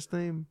his last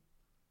name?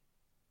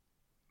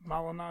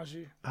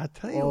 Malinaji. I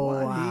tell you Oh,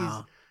 what,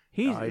 wow.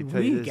 I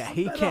tell you this.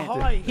 He Better can't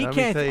high. he Let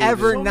me can't tell you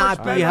ever this. So not much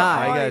be better high.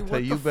 I high. gotta tell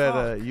What you, the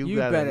better. fuck? You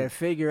better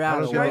figure out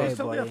a don't Yeah, I way, used to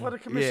the buddy.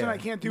 athletic commission. Yeah. I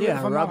can't do Yeah, it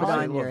if I'm rub not it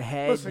high. on your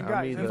head. Listen, I'm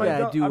guys, either- if You I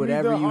gotta go, do I'm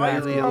whatever either you high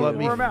have to or do. I'm- let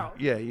me, or I'm out.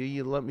 yeah,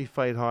 you let me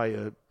fight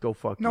high. Go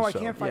fuck No, I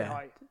yourself. can't fight Yeah.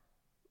 high.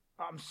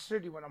 I'm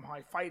shitty when I'm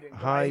high fighting. but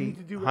I High, need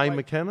to do it high like,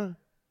 McKenna.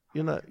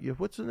 You're not.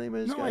 What's the name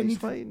of this No, guy? I He's need to-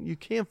 fighting. You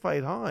can't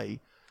fight high.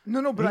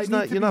 No, but I He's need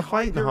not. to You're be not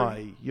fighting during-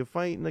 high. You're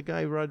fighting the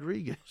guy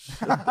Rodriguez.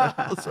 What the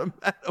hell's the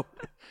matter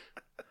with-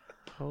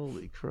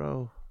 Holy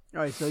crow! All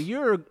right, so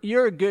you're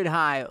a good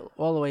high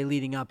all the way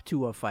leading up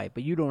to a fight,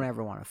 but you don't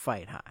ever want to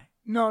fight high.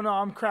 No,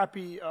 I'm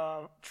crappy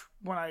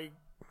when I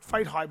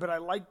fight high, but I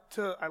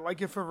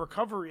like it for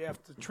recovery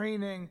after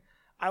training.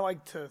 I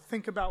like to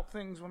think about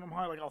things when I'm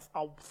high. Like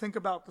I'll think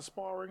about the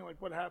sparring, like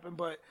what happened,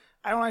 but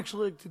I don't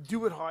actually like to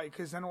do it high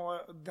because then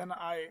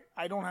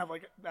I don't have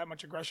like that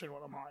much aggression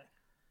when I'm high.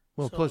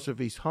 Well, plus if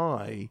he's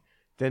high,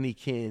 then he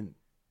can't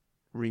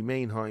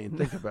remain high and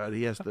think about it.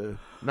 He has to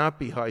not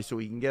be high so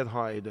he can get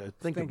high to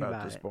think about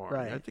about this it, sparring.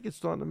 right. I think it's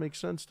starting to make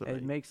sense to It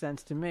me. makes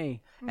sense to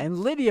me. And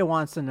Lydia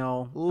wants to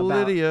know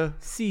Lydia.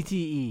 about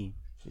CTE.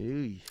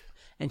 Eey.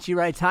 And she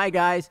writes, "Hi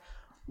guys,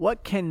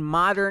 what can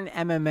modern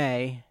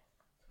MMA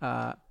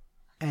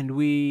and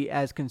we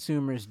as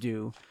consumers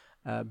do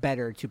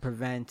better to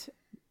prevent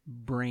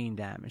brain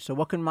damage? So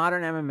what can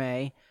modern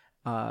MMA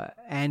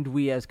and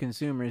we as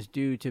consumers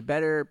do to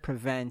better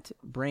prevent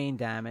brain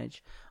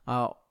damage?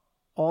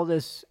 All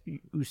this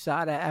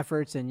USADA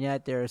efforts, and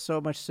yet there are so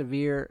much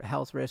severe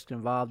health risks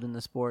involved in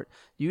the sport.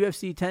 The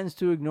UFC tends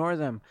to ignore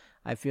them.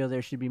 I feel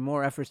there should be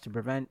more efforts to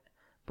prevent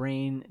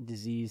brain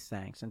disease.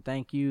 Thanks. And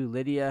thank you,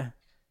 Lydia.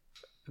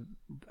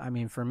 I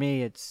mean, for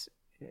me, it's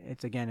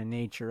again a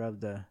nature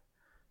of the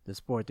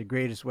sport. The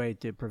greatest way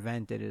to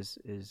prevent it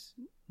is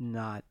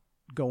not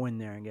go in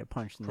there and get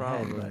punched in the head.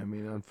 Probably. But, I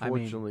mean,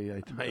 unfortunately,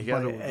 I but got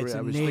to agree. it's I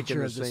a was thinking nature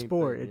the of the same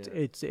sport.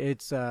 thing, yeah.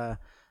 It's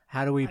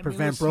how do we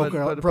prevent listen,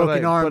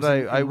 broken arms? But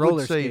and I roller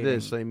would say skating?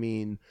 this. I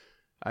mean,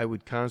 I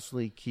would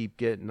constantly keep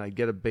getting. I'd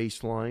get a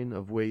baseline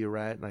of where you're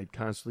at, and I'd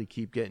constantly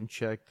keep getting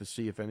checked to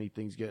see if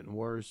anything's getting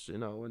worse.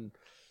 And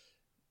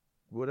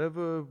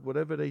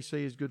whatever they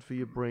say is good for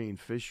your brain,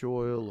 fish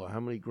oil or how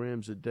many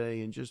grams a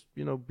day, and just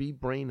be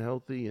brain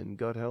healthy and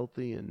gut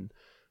healthy, and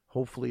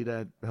hopefully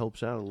that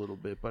helps out a little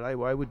bit. But I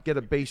would get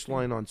a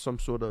baseline on some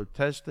sort of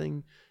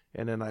testing,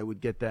 and then I would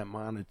get that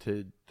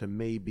monitored to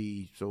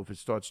maybe, so if it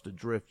starts to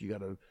drift,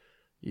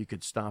 you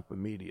could stop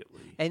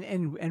immediately.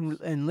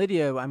 And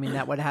Lydia, I mean,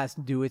 that what it has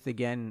to do with,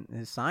 again,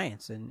 is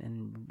science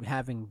and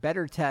having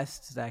better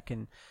tests that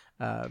can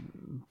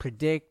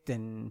predict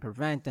and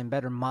prevent, and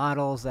better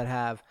models that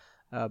have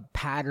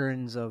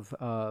patterns of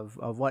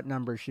what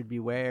numbers should be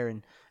where,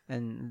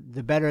 and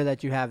the better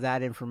that you have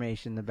that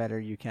information, the better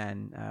you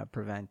can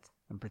prevent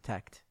and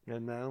protect.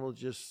 And now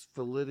just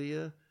for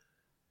Lydia,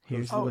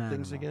 Here's those the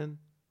things animal. again.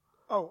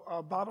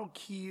 Bottle,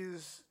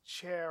 keys,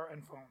 chair,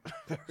 and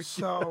phone.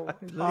 So,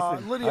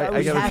 Listen, Lydia, I was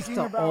it gotta- has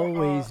thinking to about,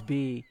 always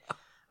be.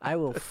 I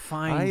will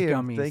find I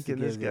am gummies. thinking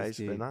to this give guy's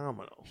dude.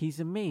 phenomenal. He's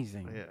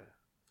amazing.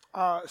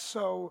 Yeah.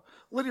 So,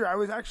 Lydia, I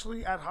was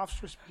actually at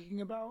Hofstra speaking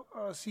about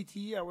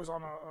CTE. I was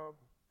on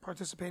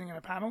participating in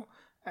a panel,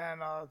 and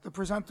the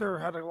presenter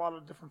had a lot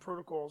of different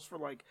protocols for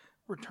like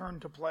return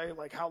to play,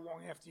 like how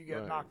long after you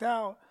get knocked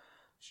out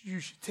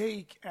you should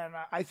take. And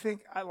I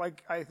think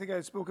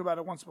I spoke about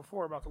it once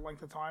before about the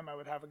length of time I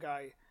would have a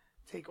guy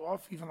take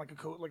off, even like a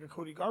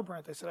Cody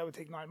Garbrandt. I said I would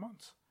take 9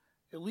 months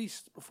at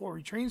least before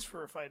he trains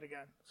for a fight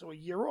again, so a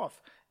year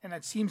off. And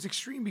that seems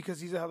extreme because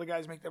these are how the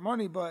guys make their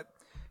money, but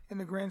in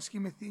the grand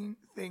scheme of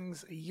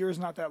things, a year is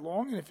not that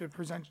long. And if it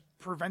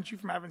prevents you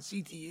from having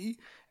CTE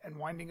and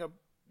winding up,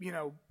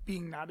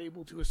 being not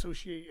able to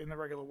associate in the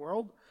regular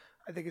world,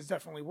 I think it's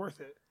definitely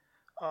worth it.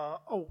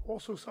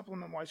 Also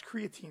supplement-wise,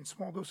 creatine,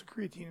 small dose of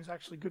creatine is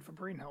actually good for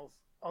brain health.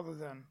 Other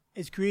than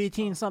Is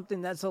creatine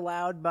something that's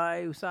allowed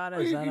by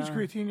USADA? Is you that use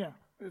creatine, yeah.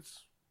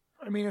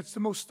 It's the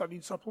most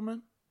studied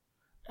supplement,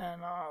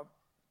 and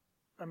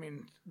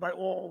by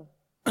all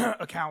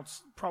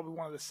accounts, probably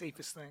one of the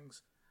safest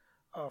things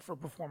for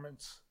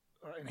performance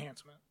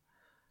enhancement.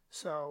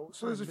 So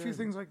there's a few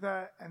things like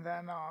that, and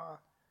then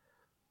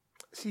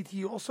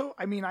CTE also.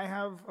 I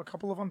have a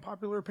couple of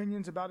unpopular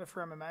opinions about it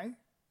for MMA.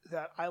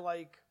 That I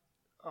like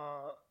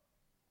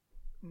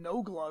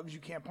no gloves. You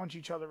can't punch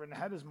each other in the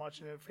head as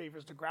much, and it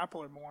favors the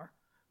grappler more.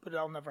 But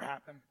that'll never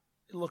happen.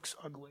 It looks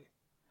ugly.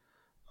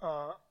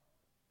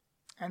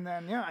 And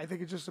then, I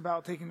think it's just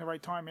about taking the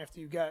right time after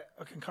you get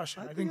a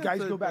concussion. I think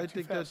guys go back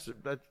too fast.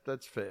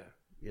 That's fair.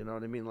 You know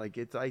what I mean? Like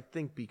I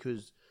think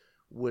because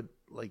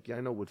I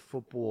know with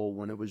football,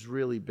 when it was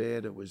really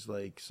bad, it was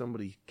like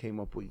somebody came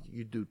up with,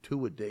 you'd do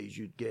 2 a days,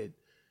 you'd get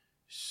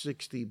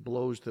 60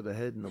 blows to the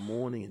head in the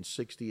morning and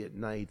 60 at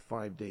night,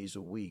 5 days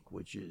a week,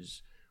 which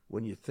is,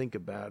 when you think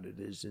about it,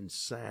 is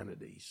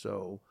insanity.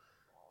 So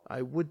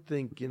I would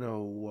think,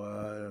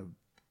 I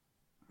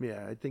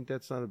think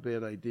that's not a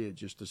bad idea,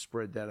 just to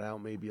spread that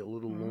out maybe a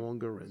little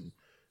longer and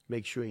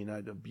make sure you're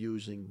not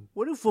abusing.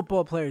 What do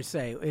football players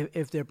say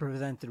if they're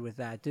presented with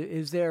that?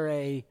 Is there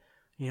a,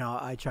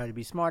 I try to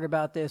be smart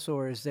about this,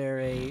 or is there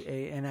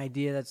an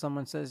idea that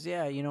someone says,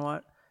 yeah, you know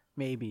what,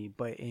 maybe,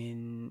 but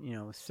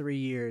in 3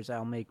 years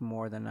I'll make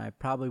more than I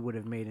probably would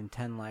have made in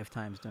 10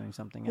 lifetimes doing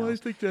something else?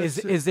 I think that's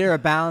is there a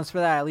balance for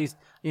that? At least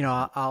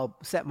I'll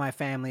set my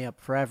family up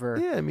forever.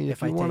 Yeah,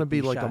 if you want to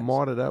be like a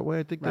martyr that way,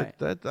 I think Right.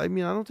 that I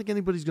don't think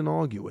anybody's going to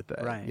argue with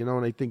that. Right. And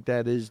I think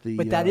that is the.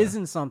 But that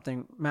isn't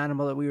something,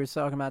 Manimal, that we were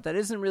talking about. That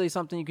isn't really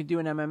something you could do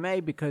in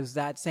MMA, because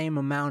that same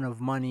amount of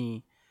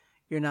money,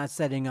 you're not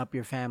setting up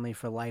your family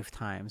for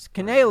lifetimes.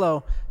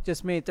 Canelo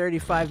just made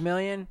 $35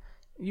 million.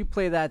 You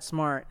play that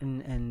smart,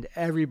 and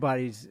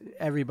everybody's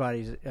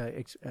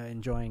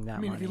enjoying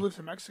that money. If he lives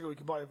in Mexico, he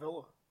could buy a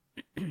villa.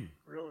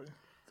 Really?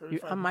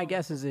 My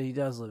guess is that he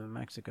does live in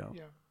Mexico.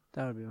 Yeah.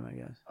 That would be my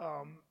guess.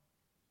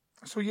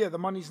 The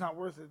money's not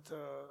worth it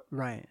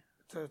Right.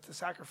 to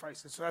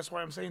sacrifice it. So that's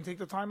why I'm saying take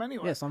the time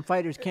anyway. Yeah, some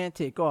fighters can't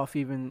take off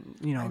even,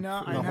 I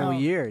know. the whole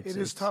year. It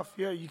is tough.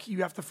 Yeah, you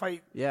have to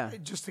fight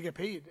just to get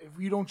paid. If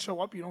you don't show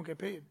up, you don't get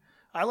paid.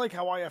 I like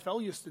how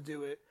IFL used to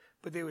do it,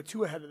 but they were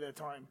too ahead of their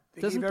time.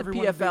 Doesn't the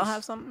PFL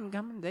have something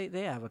coming?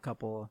 They have a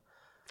couple.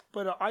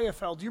 But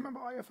IFL, do you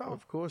remember IFL?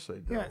 Of course they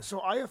do. Yeah, so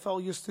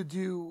IFL used to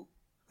do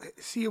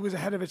see, it was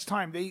ahead of its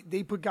time.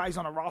 They put guys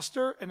on a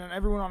roster, and then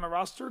everyone on the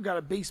roster got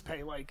a base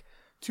pay like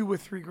 $2 or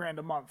 $3 grand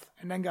a month,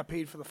 and then got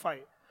paid for the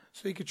fight,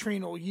 so they could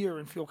train all year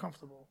and feel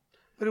comfortable.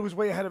 But it was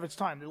way ahead of its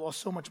time. They lost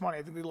so much money.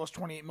 I think they lost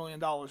 $28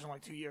 million in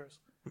like 2 years.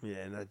 Yeah,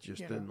 and that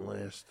just didn't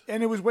last.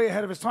 And it was way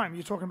ahead of its time.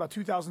 You're talking about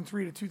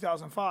 2003 to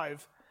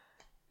 2005.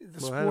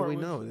 Well, how do we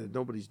know?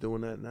 Nobody's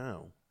doing that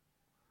now.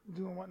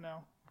 Doing what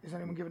now? Is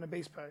anyone giving a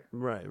base pay?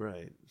 Right.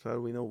 So how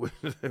do we know?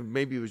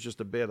 Maybe it was just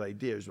a bad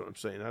idea is what I'm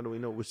saying. How do we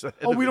know it was ahead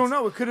Oh, of we don't its-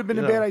 know. It could have been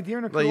you a know, bad idea.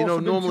 And it could Like, have you know,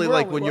 also been normally too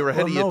like early. when you're We'll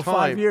ahead of know your 5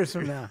 time. years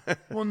from now.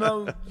 Well,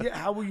 no. Yeah,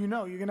 how will you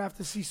know? You're going to have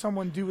to see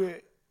someone do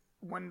it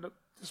when the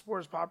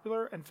sport is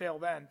popular and fail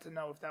then to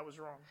know if that was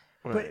wrong.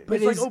 Right. But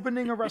It's like is-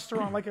 opening a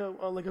restaurant, like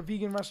a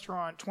vegan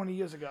restaurant 20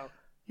 years ago.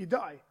 You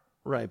die.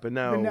 Right, but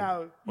now,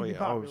 now oh, you yeah,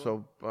 popular.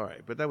 so all right,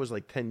 but that was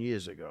like 10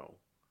 years ago.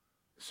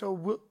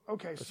 So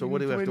okay. So you what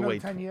do need we have to another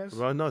wait? 10 years?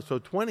 Well, no, so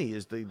 20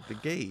 is the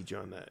gauge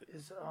on that.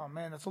 Oh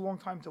man, that's a long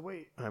time to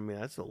wait. I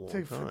mean, that's a long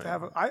To time.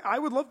 have I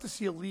would love to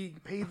see a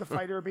league pay the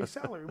fighter a base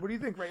salary. What do you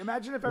think, Ray?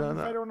 Imagine if every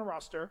fighter on the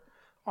roster,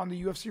 on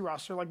the UFC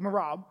roster, like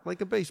Marab,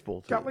 like a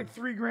baseball team. got like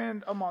 $3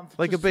 grand a month.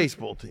 Like a just to-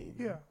 baseball team.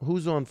 Yeah.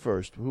 Who's on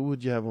first? Who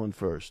would you have on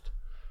first?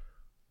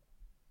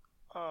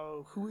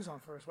 Who is on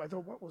first? I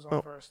thought what was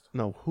on first.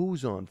 No,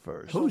 who's on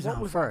first? Who's what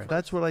on was first?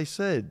 That's what I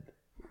said.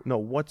 No,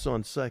 what's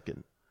on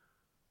second?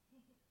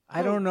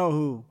 I don't know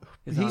who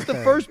is on He's the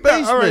third. first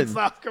baseman. All right,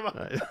 stop. Come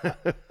on.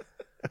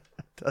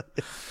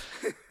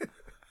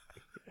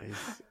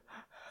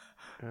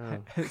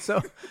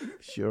 So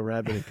Sure,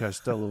 Rabbit and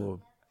Costello are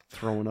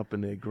throwing up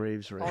in their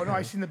graves right Oh no, now.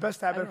 I seen the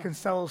best Abbott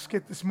Costello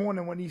skit this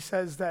morning when he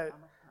says that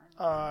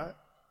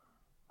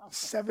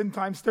 7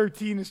 times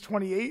 13 is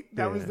 28.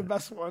 That was Yeah. the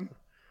best one.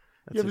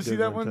 That's You ever a see good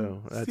that one, one?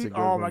 too. That's a Steve? good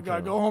Oh one, my God,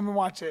 too. go home and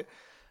watch it.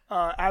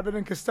 Abbott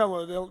and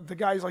Costello. The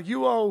guy's like,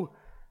 you owe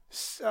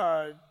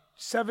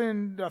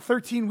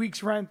 13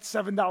 weeks rent,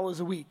 $7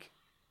 a week.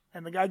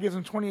 And the guy gives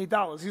him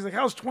 $28. He's like,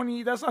 how's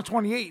 20? That's not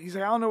 28. He's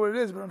like, I don't know what it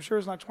is, but I'm sure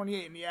it's not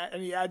 28.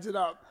 And he adds it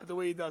up. But the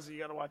way he does it, you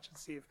got to watch and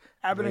see. If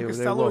Abbott and They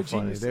Costello were are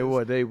funny. geniuses. They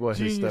were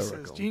Geniuses.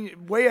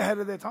 hysterical. Way ahead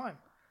of their time.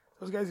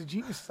 Those guys are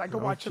geniuses. I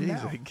could Oh, watch them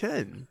jeez, now.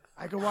 again.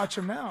 I could watch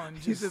them now. And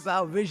he's just,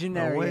 about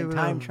visionary wait, and wait,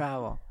 time wait.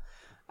 travel.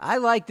 I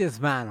like this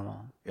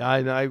animal.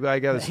 I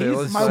gotta say, He's-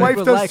 let's my say- wife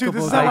does too. likable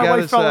This is guy. how my I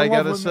wife fell in love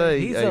gotta with me. say,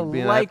 He's I a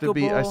mean, I have to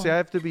be. I likable- say I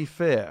have to be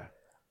fair.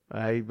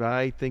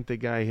 I think the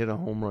guy hit a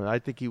home run. I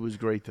think he was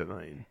great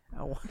tonight.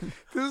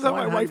 This is how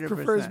my wife 100%.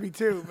 prefers me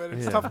too, but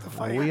it's tough to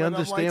fight. We when I'm,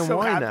 understand like, so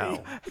why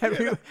happy.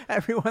 now.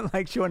 Everyone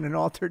likes you in an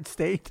altered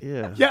state.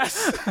 Yeah.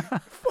 Yes.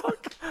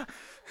 Fuck.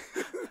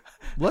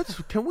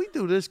 Can we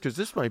do this? Because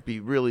this might be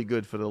really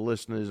good for the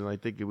listeners, and I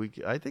think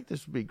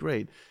this would be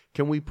great.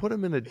 Can we put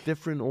him in a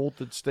different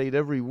altered state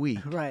every week?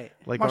 Right.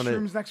 Like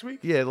Mushrooms next week?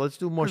 Yeah, let's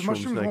do Because mushrooms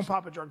mushrooms won't next.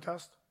 pop a drug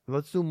test.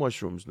 Let's do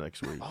mushrooms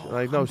next week.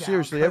 Like, I'm no, down,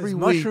 seriously, every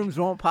week. Mushrooms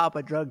won't pop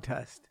a drug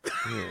test.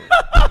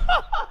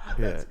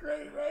 Yeah.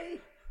 Great,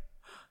 right?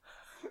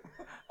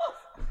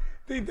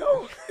 They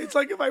don't. It's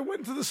like if I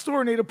went to the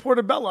store and ate a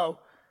portobello.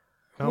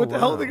 Oh, What the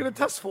hell are they wow. going to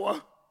test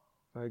for?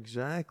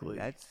 Exactly.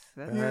 That's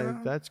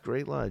That's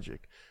great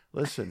logic.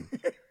 Listen,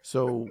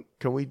 so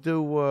can we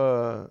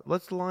do?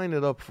 Let's line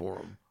it up for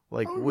him.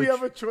 Like Oh, we which,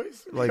 have a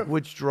choice. like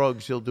which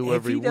drugs he'll do if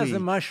every he does week. the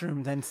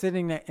mushrooms and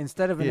sitting there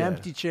instead of an Yeah.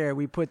 empty chair,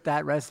 we put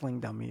that wrestling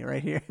dummy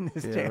right here in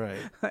this Yeah, chair. right.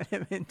 Let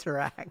him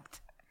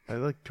interact.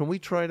 Can we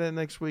try that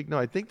next week? No,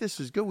 I think this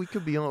is good. We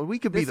could be on. We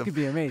could be This the. could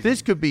be amazing.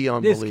 This could be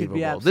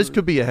unbelievable. This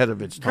could be ahead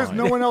of its time. Because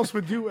no one else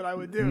would do what I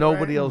would do.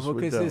 Nobody right? else would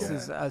Because do. this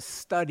is a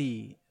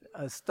study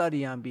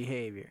on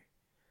behavior.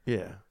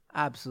 Yeah,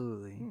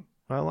 Absolutely.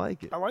 I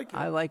like it. I like it.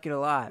 I like it a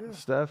lot.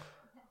 Steph's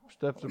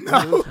the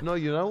producer. No,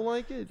 you don't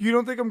like it. You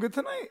don't think I'm good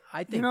tonight?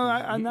 I think you know,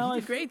 I you now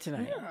did I great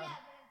tonight.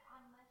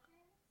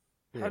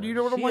 How do you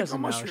know what I'm She like doesn't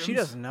on know. mushrooms? She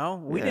doesn't know.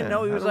 We Yeah, didn't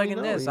know he how was do we liking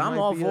know? this. He I'm might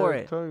all be, for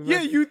it.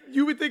 Yeah,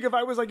 you would think if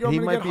I was like, yo, I'm He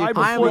going might to be get a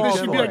high before all this,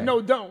 you'd be for like, it.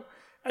 no, don't.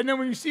 And then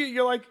when you see it,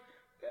 you're like,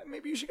 yeah,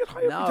 maybe you should get high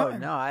every time.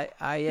 No,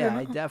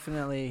 I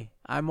definitely,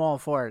 I'm all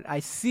for it.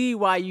 I see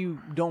why you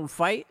don't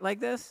fight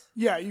like this.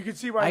 Yeah, you can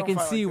see why I, I don't can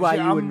fight see like why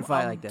this. you Yeah, wouldn't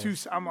fight I'm like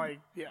this. I'm like,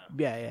 yeah,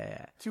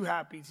 Yeah. too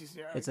happy.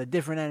 Yeah, It's a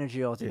different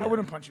energy altogether. I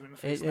wouldn't punch you in the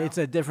face. It's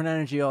a different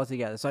energy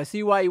altogether. So I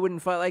see why you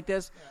wouldn't fight like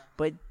this,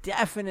 but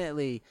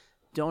definitely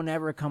don't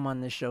ever come on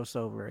this show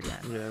sober again.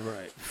 Yeah,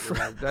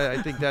 right. I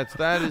think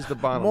that is the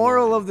bottom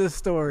Moral line. of the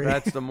story.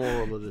 That's the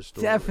moral of the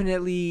story.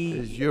 Definitely.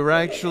 Is you're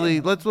actually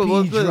let's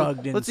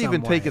drugged in let's some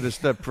even take way. it a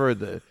step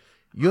further.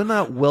 You're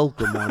not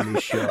welcome on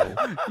this show.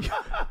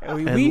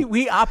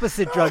 We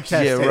opposite drug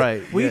test. Yeah,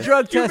 right. We Yeah.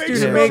 drug You test make you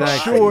sure to make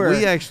exactly. sure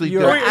We actually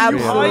you're do. Wait, are you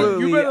high?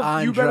 absolutely You better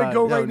on you better drugs.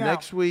 go No, right now.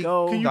 next week,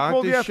 Go. Can you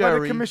call the Dr. athletic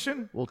Sherry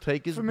commission will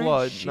take his for me?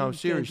 blood. She's No, gonna do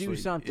seriously.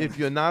 something. If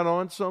you're not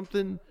on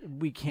something,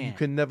 We you can't.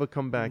 can never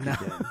come back again.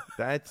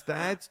 That's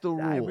the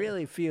rule. I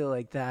really feel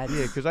like that.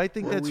 Yeah, because I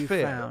think what that's we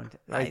fair. found.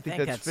 I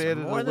think that's fair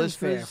to more the than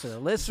fair listeners. for the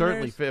listeners.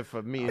 Certainly fair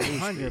for me.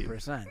 and you, Steve.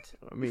 100%.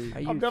 I mean, Are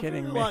you I'm definitely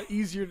kidding a me? lot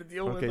easier to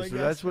deal with. okay, I so guess,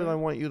 that's what man. I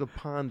want you to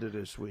ponder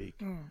this week.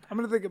 I'm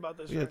gonna think about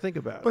this. Yeah, Rick. think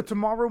about But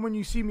tomorrow when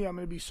you see me, I'm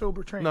going to be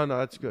sober training. No,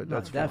 that's good.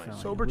 That's fine.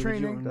 Definitely. Sober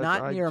training.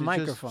 Not near a just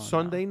microphone.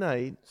 Sunday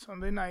night.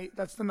 Sunday night.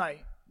 That's the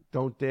night.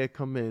 Don't dare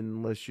come in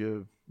unless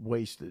you're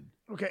wasted.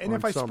 Okay, and on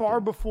if I something. spar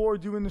before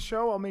doing the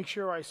show, I'll make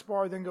sure I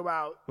spar, then go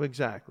out,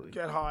 Exactly.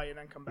 get high, and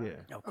then come back.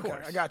 Yeah. Of Okay,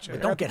 course. I got you. But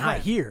I don't got get the high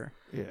plan. here.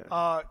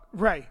 Yeah.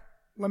 Ray,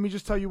 let me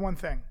just tell you one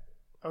thing,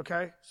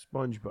 okay?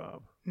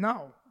 SpongeBob.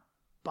 No.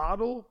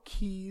 Bottle,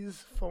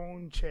 keys,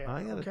 phone, chair.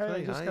 I gotta okay? tell I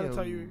you, just I gotta tell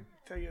am- you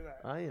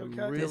that. I am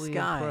okay? really This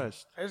guy.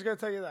 impressed. I just gotta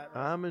tell you that.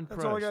 I'm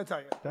impressed. That's all I gotta tell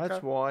you. That's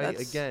okay? why,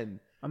 That's again,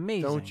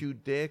 Amazing. don't you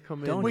dare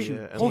come Don't in you-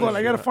 here. Hold on, unless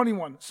I got a you're- funny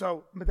one.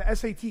 So, but the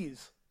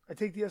SATs, I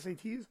take the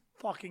SATs,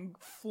 fucking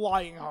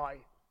flying high.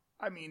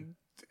 I mean,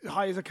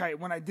 high as a kite.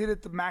 When I did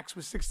it, the max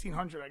was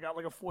 1,600. I got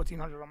like a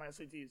 1,400 on my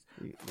SATs.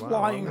 Wow,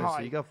 Flying okay, so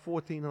high. you got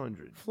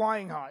 1,400.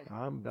 Flying high.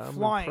 I'm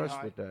flying impressed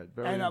high. with that.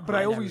 Very And, impressed. but I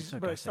never always, took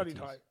but I studied SATs.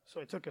 high,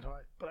 so I took it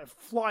high. But I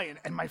fly in,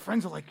 and my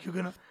friends are like,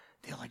 they're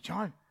like,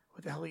 John,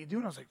 what the hell are you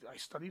doing? I was like, I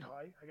studied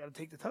high. I got to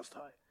take the test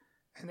high.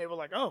 And they were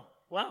like, oh,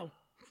 wow.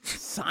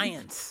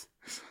 Science.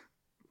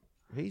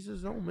 He's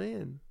his own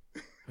man.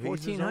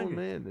 He's his 1,400. own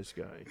man, this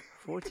guy.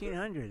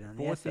 1,400 on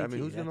the Fourth- I SAT.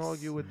 mean, who's gonna That's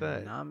argue with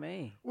that? Not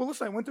me. Well,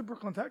 listen, I went to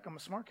Brooklyn Tech. I'm a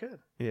smart kid.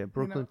 Yeah,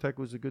 Brooklyn Tech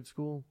was a good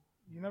school.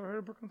 You never heard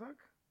of Brooklyn Tech?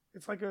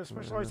 It's like a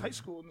specialized high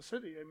school in the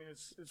city. I mean,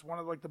 it's one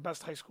of like the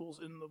best high schools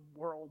in the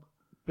world.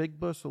 Big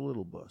bus or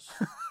little bus?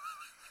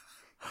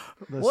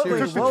 No, What,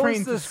 seriously. the what train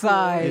was the to school.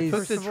 size? You took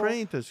First the of all,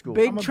 train to school.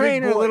 Big I'm a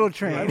train big or boy. little I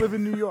train? live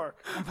in New York.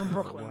 I'm from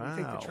Brooklyn. Wow,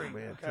 We take the train.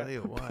 man, okay? tell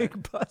you what.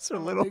 Big bus or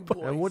I'm a little big bus?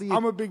 boy. And what do you-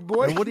 I'm a big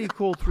boy. And what do you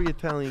call three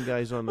Italian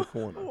guys on the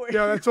corner?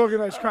 Yeah, that's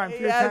organized crime. Three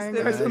He asked Italian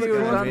him guys if in he the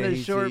was corner. on the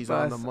He's short on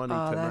bus. the money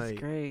Oh, that's tonight.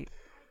 great.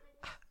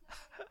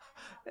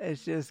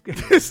 It's just good.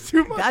 It's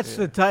too much. That's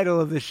the title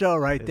of the show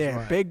right there.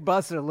 right. Big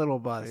bus or little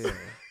bus. Yeah.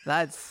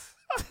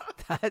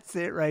 That's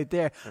it right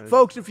there.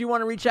 Folks, if you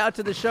want to reach out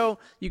to the show,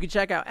 you can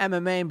check out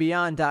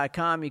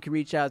MMAandBeyond.com. You can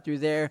reach out through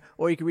there,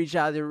 or you can reach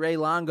out to Ray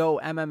Longo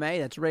MMA.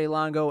 That's Ray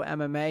Longo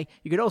MMA.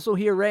 You could also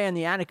hear Ray on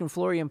the Anakin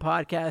Florian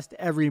podcast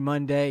every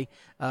Monday.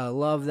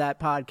 Love that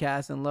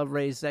podcast and love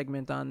Ray's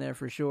segment on there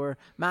for sure.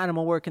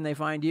 Manimal, where can they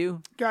find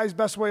you? Guys,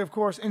 best way, of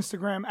course,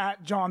 Instagram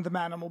at John the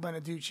Manimal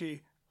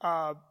Beneducci.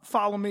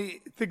 Follow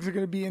me. Things are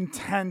going to be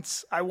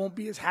intense. I won't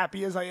be as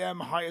happy as I am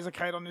high as a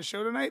kite on this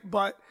show tonight,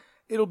 but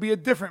it'll be a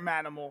different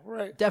Manimal,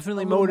 right?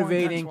 Definitely A little more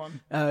motivating.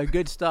 intense one.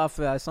 Good stuff.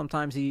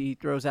 Sometimes he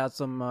throws out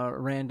some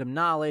random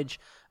knowledge.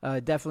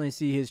 Definitely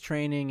see his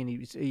training, and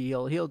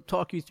he'll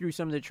talk you through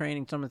some of the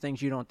training, some of the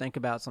things you don't think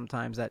about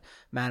sometimes that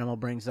Manimal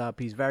brings up.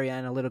 He's very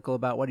analytical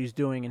about what he's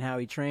doing and how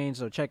he trains.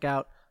 So check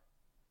out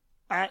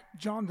At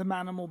John the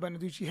Manimal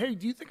Beneducci. Hey,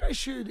 do you think I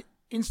should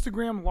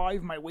Instagram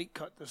live my weight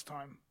cut this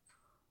time?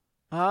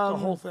 The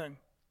whole thing.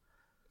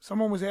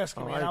 Someone was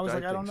asking me, and I was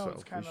like, I don't know. think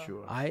It's so, kind for of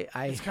sure.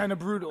 it's kind of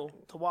brutal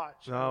to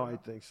watch. No, I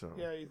think so.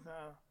 Yeah,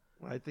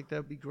 I think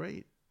that'd be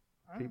great.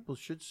 People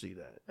should see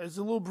that. it's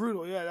a little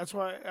brutal. Yeah, that's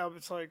why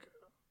it's like,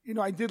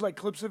 I did like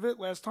clips of it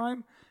last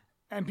time,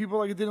 and people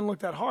were like, it didn't look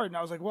that hard, and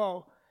I was like,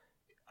 well,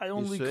 I You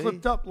only see?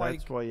 clipped up like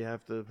That's why you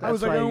have to. I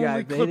was That's like, I why you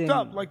only they clipped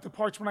up didn't- like the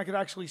parts when I could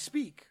actually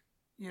speak.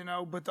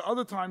 But the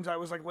other times I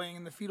was like laying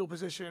in the fetal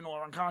position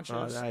or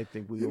unconscious. I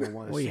think we all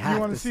want to We see. have You that.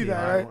 wanna to see see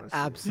that, it. right? I wanna see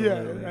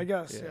Absolutely. Yeah, I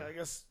guess. Yeah. Yeah, I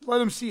guess. Let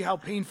them see how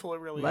painful it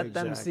really Let is.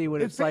 them Exactly. see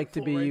what it's like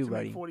to painful, be right, you, to make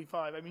buddy.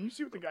 45. I mean, you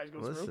see what the guys go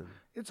through. Listen.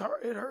 It's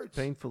hard. It hurts.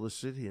 Painful to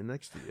sit here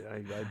next to you.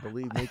 I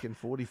believe making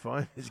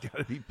 45 has got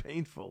to be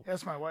painful.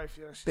 That's my wife.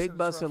 Yeah, she Big said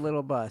bus it's or rough.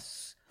 little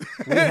bus.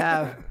 We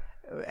have,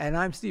 and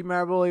I'm Steve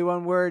Maraboli,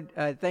 one word.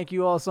 Thank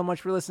you all so much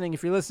for listening.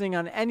 If you're listening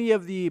on any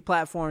of the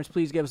platforms,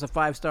 please give us a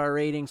 5-star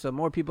rating so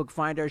more people can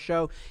find our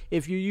show.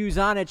 If you use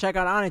Onnit, check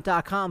out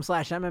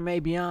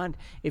onnit.com/MMA Beyond.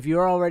 If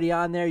you're already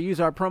on there, use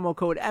our promo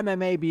code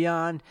MMA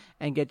Beyond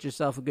and get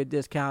yourself a good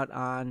discount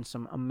on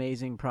some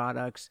amazing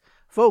products.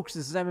 Folks,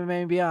 this is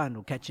MMA Beyond.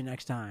 We'll catch you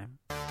next time.